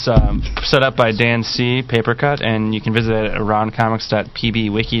 It's set up by Dan C. Papercut, and you can visit it at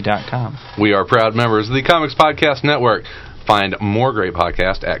aroundcomics.pbwiki.com. We are proud members of the Comics Podcast Network. Find more great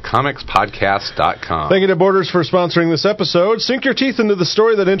podcasts at comicspodcast.com. Thank you to Borders for sponsoring this episode. Sink your teeth into the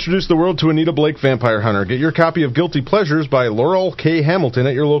story that introduced the world to Anita Blake, Vampire Hunter. Get your copy of Guilty Pleasures by Laurel K. Hamilton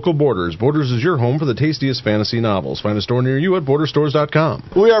at your local Borders. Borders is your home for the tastiest fantasy novels. Find a store near you at borderstores.com.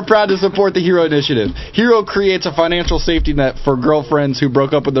 We are proud to support the Hero Initiative. Hero creates a financial safety net for girlfriends who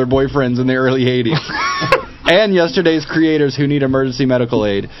broke up with their boyfriends in the early 80s. And yesterday's creators who need emergency medical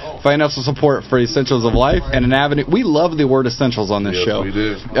aid, financial support for essentials of life, and an avenue. We love the word essentials on this show. We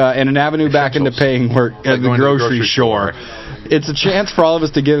do. And an avenue back into paying work at the grocery store. It's a chance for all of us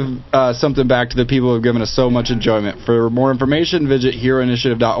to give something back to the people who have given us so much enjoyment. For more information, visit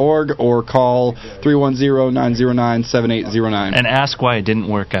heroinitiative.org or call 310-909-7809. And ask why it didn't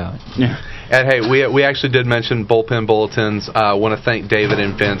work out. Yeah. And hey, we actually did mention Bullpen Bulletins. I want to thank David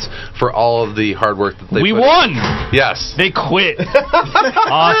and Vince for all of the hard work that they put in. We won! Yes. They quit.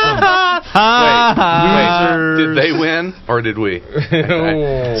 Awesome. Wait, did they win or did we?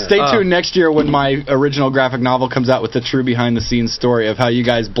 Okay. Stay tuned next year when my original graphic novel comes out with the true behind-the-scenes story of how you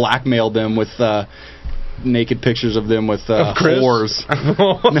guys blackmailed them with... naked pictures of them with whores.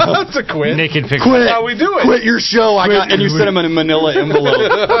 No, that's a quit. Naked pictures. Quit. That's how we do it. Quit your show. And you sent them in a manila envelope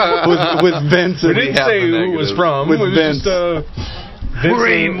with Vince. We didn't say who it was from. With Vince.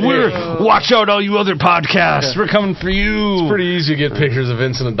 Watch out, all you other podcasts. We're coming for you. It's pretty easy to get pictures of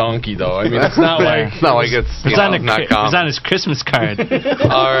Vince and a donkey, though. I mean, it's not like... It's not like it's on his Christmas card. All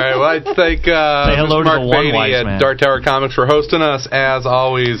right, well, I'd thank Mark Beatty at Dark Tower Comics for hosting us, as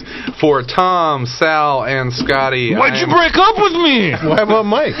always. For Tom, Sal, and Scotty... Why'd you break up with me? Why about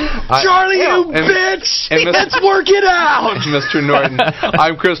Mike? Charlie, bitch! Let's work it out! Mr. Norton.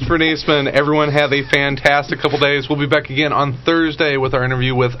 I'm Christopher Niesman. Everyone have a fantastic couple days. We'll be back again on Thursday with our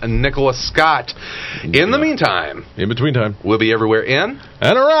interview with Nicholas Scott. In the meantime, in between time, we'll be everywhere in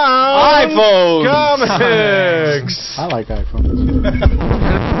and around iPhones. Comics. I like iPhones.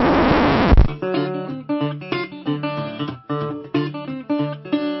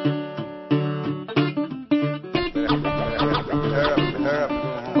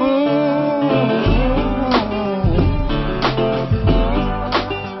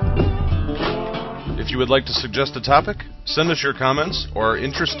 If you would like to suggest a topic, send us your comments, or are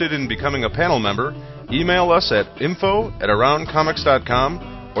interested in becoming a panel member, email us at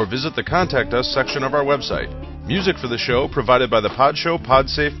info@aroundcomics.com or visit the Contact Us section of our website. Music for the show provided by the Podshow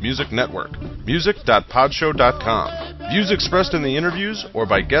Podsafe Music Network. Music.podshow.com. Views expressed in the interviews or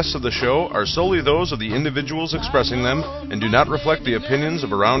by guests of the show are solely those of the individuals expressing them and do not reflect the opinions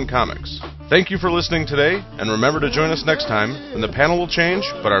of Around Comics. Thank you for listening today, and remember to join us next time when the panel will change,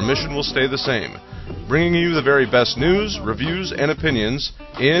 but our mission will stay the same. Bringing you the very best news, reviews, and opinions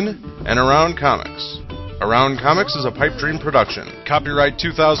in and around comics. Around Comics is a Pipe Dream production. Copyright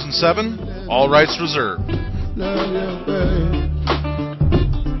 2007, all rights reserved. Love you, babe.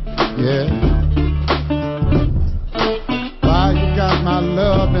 Yeah. Why you got my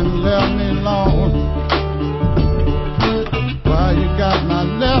love and left me alone? Why you got my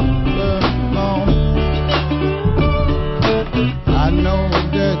love alone? I know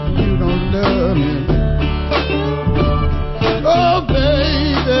that you don't love me.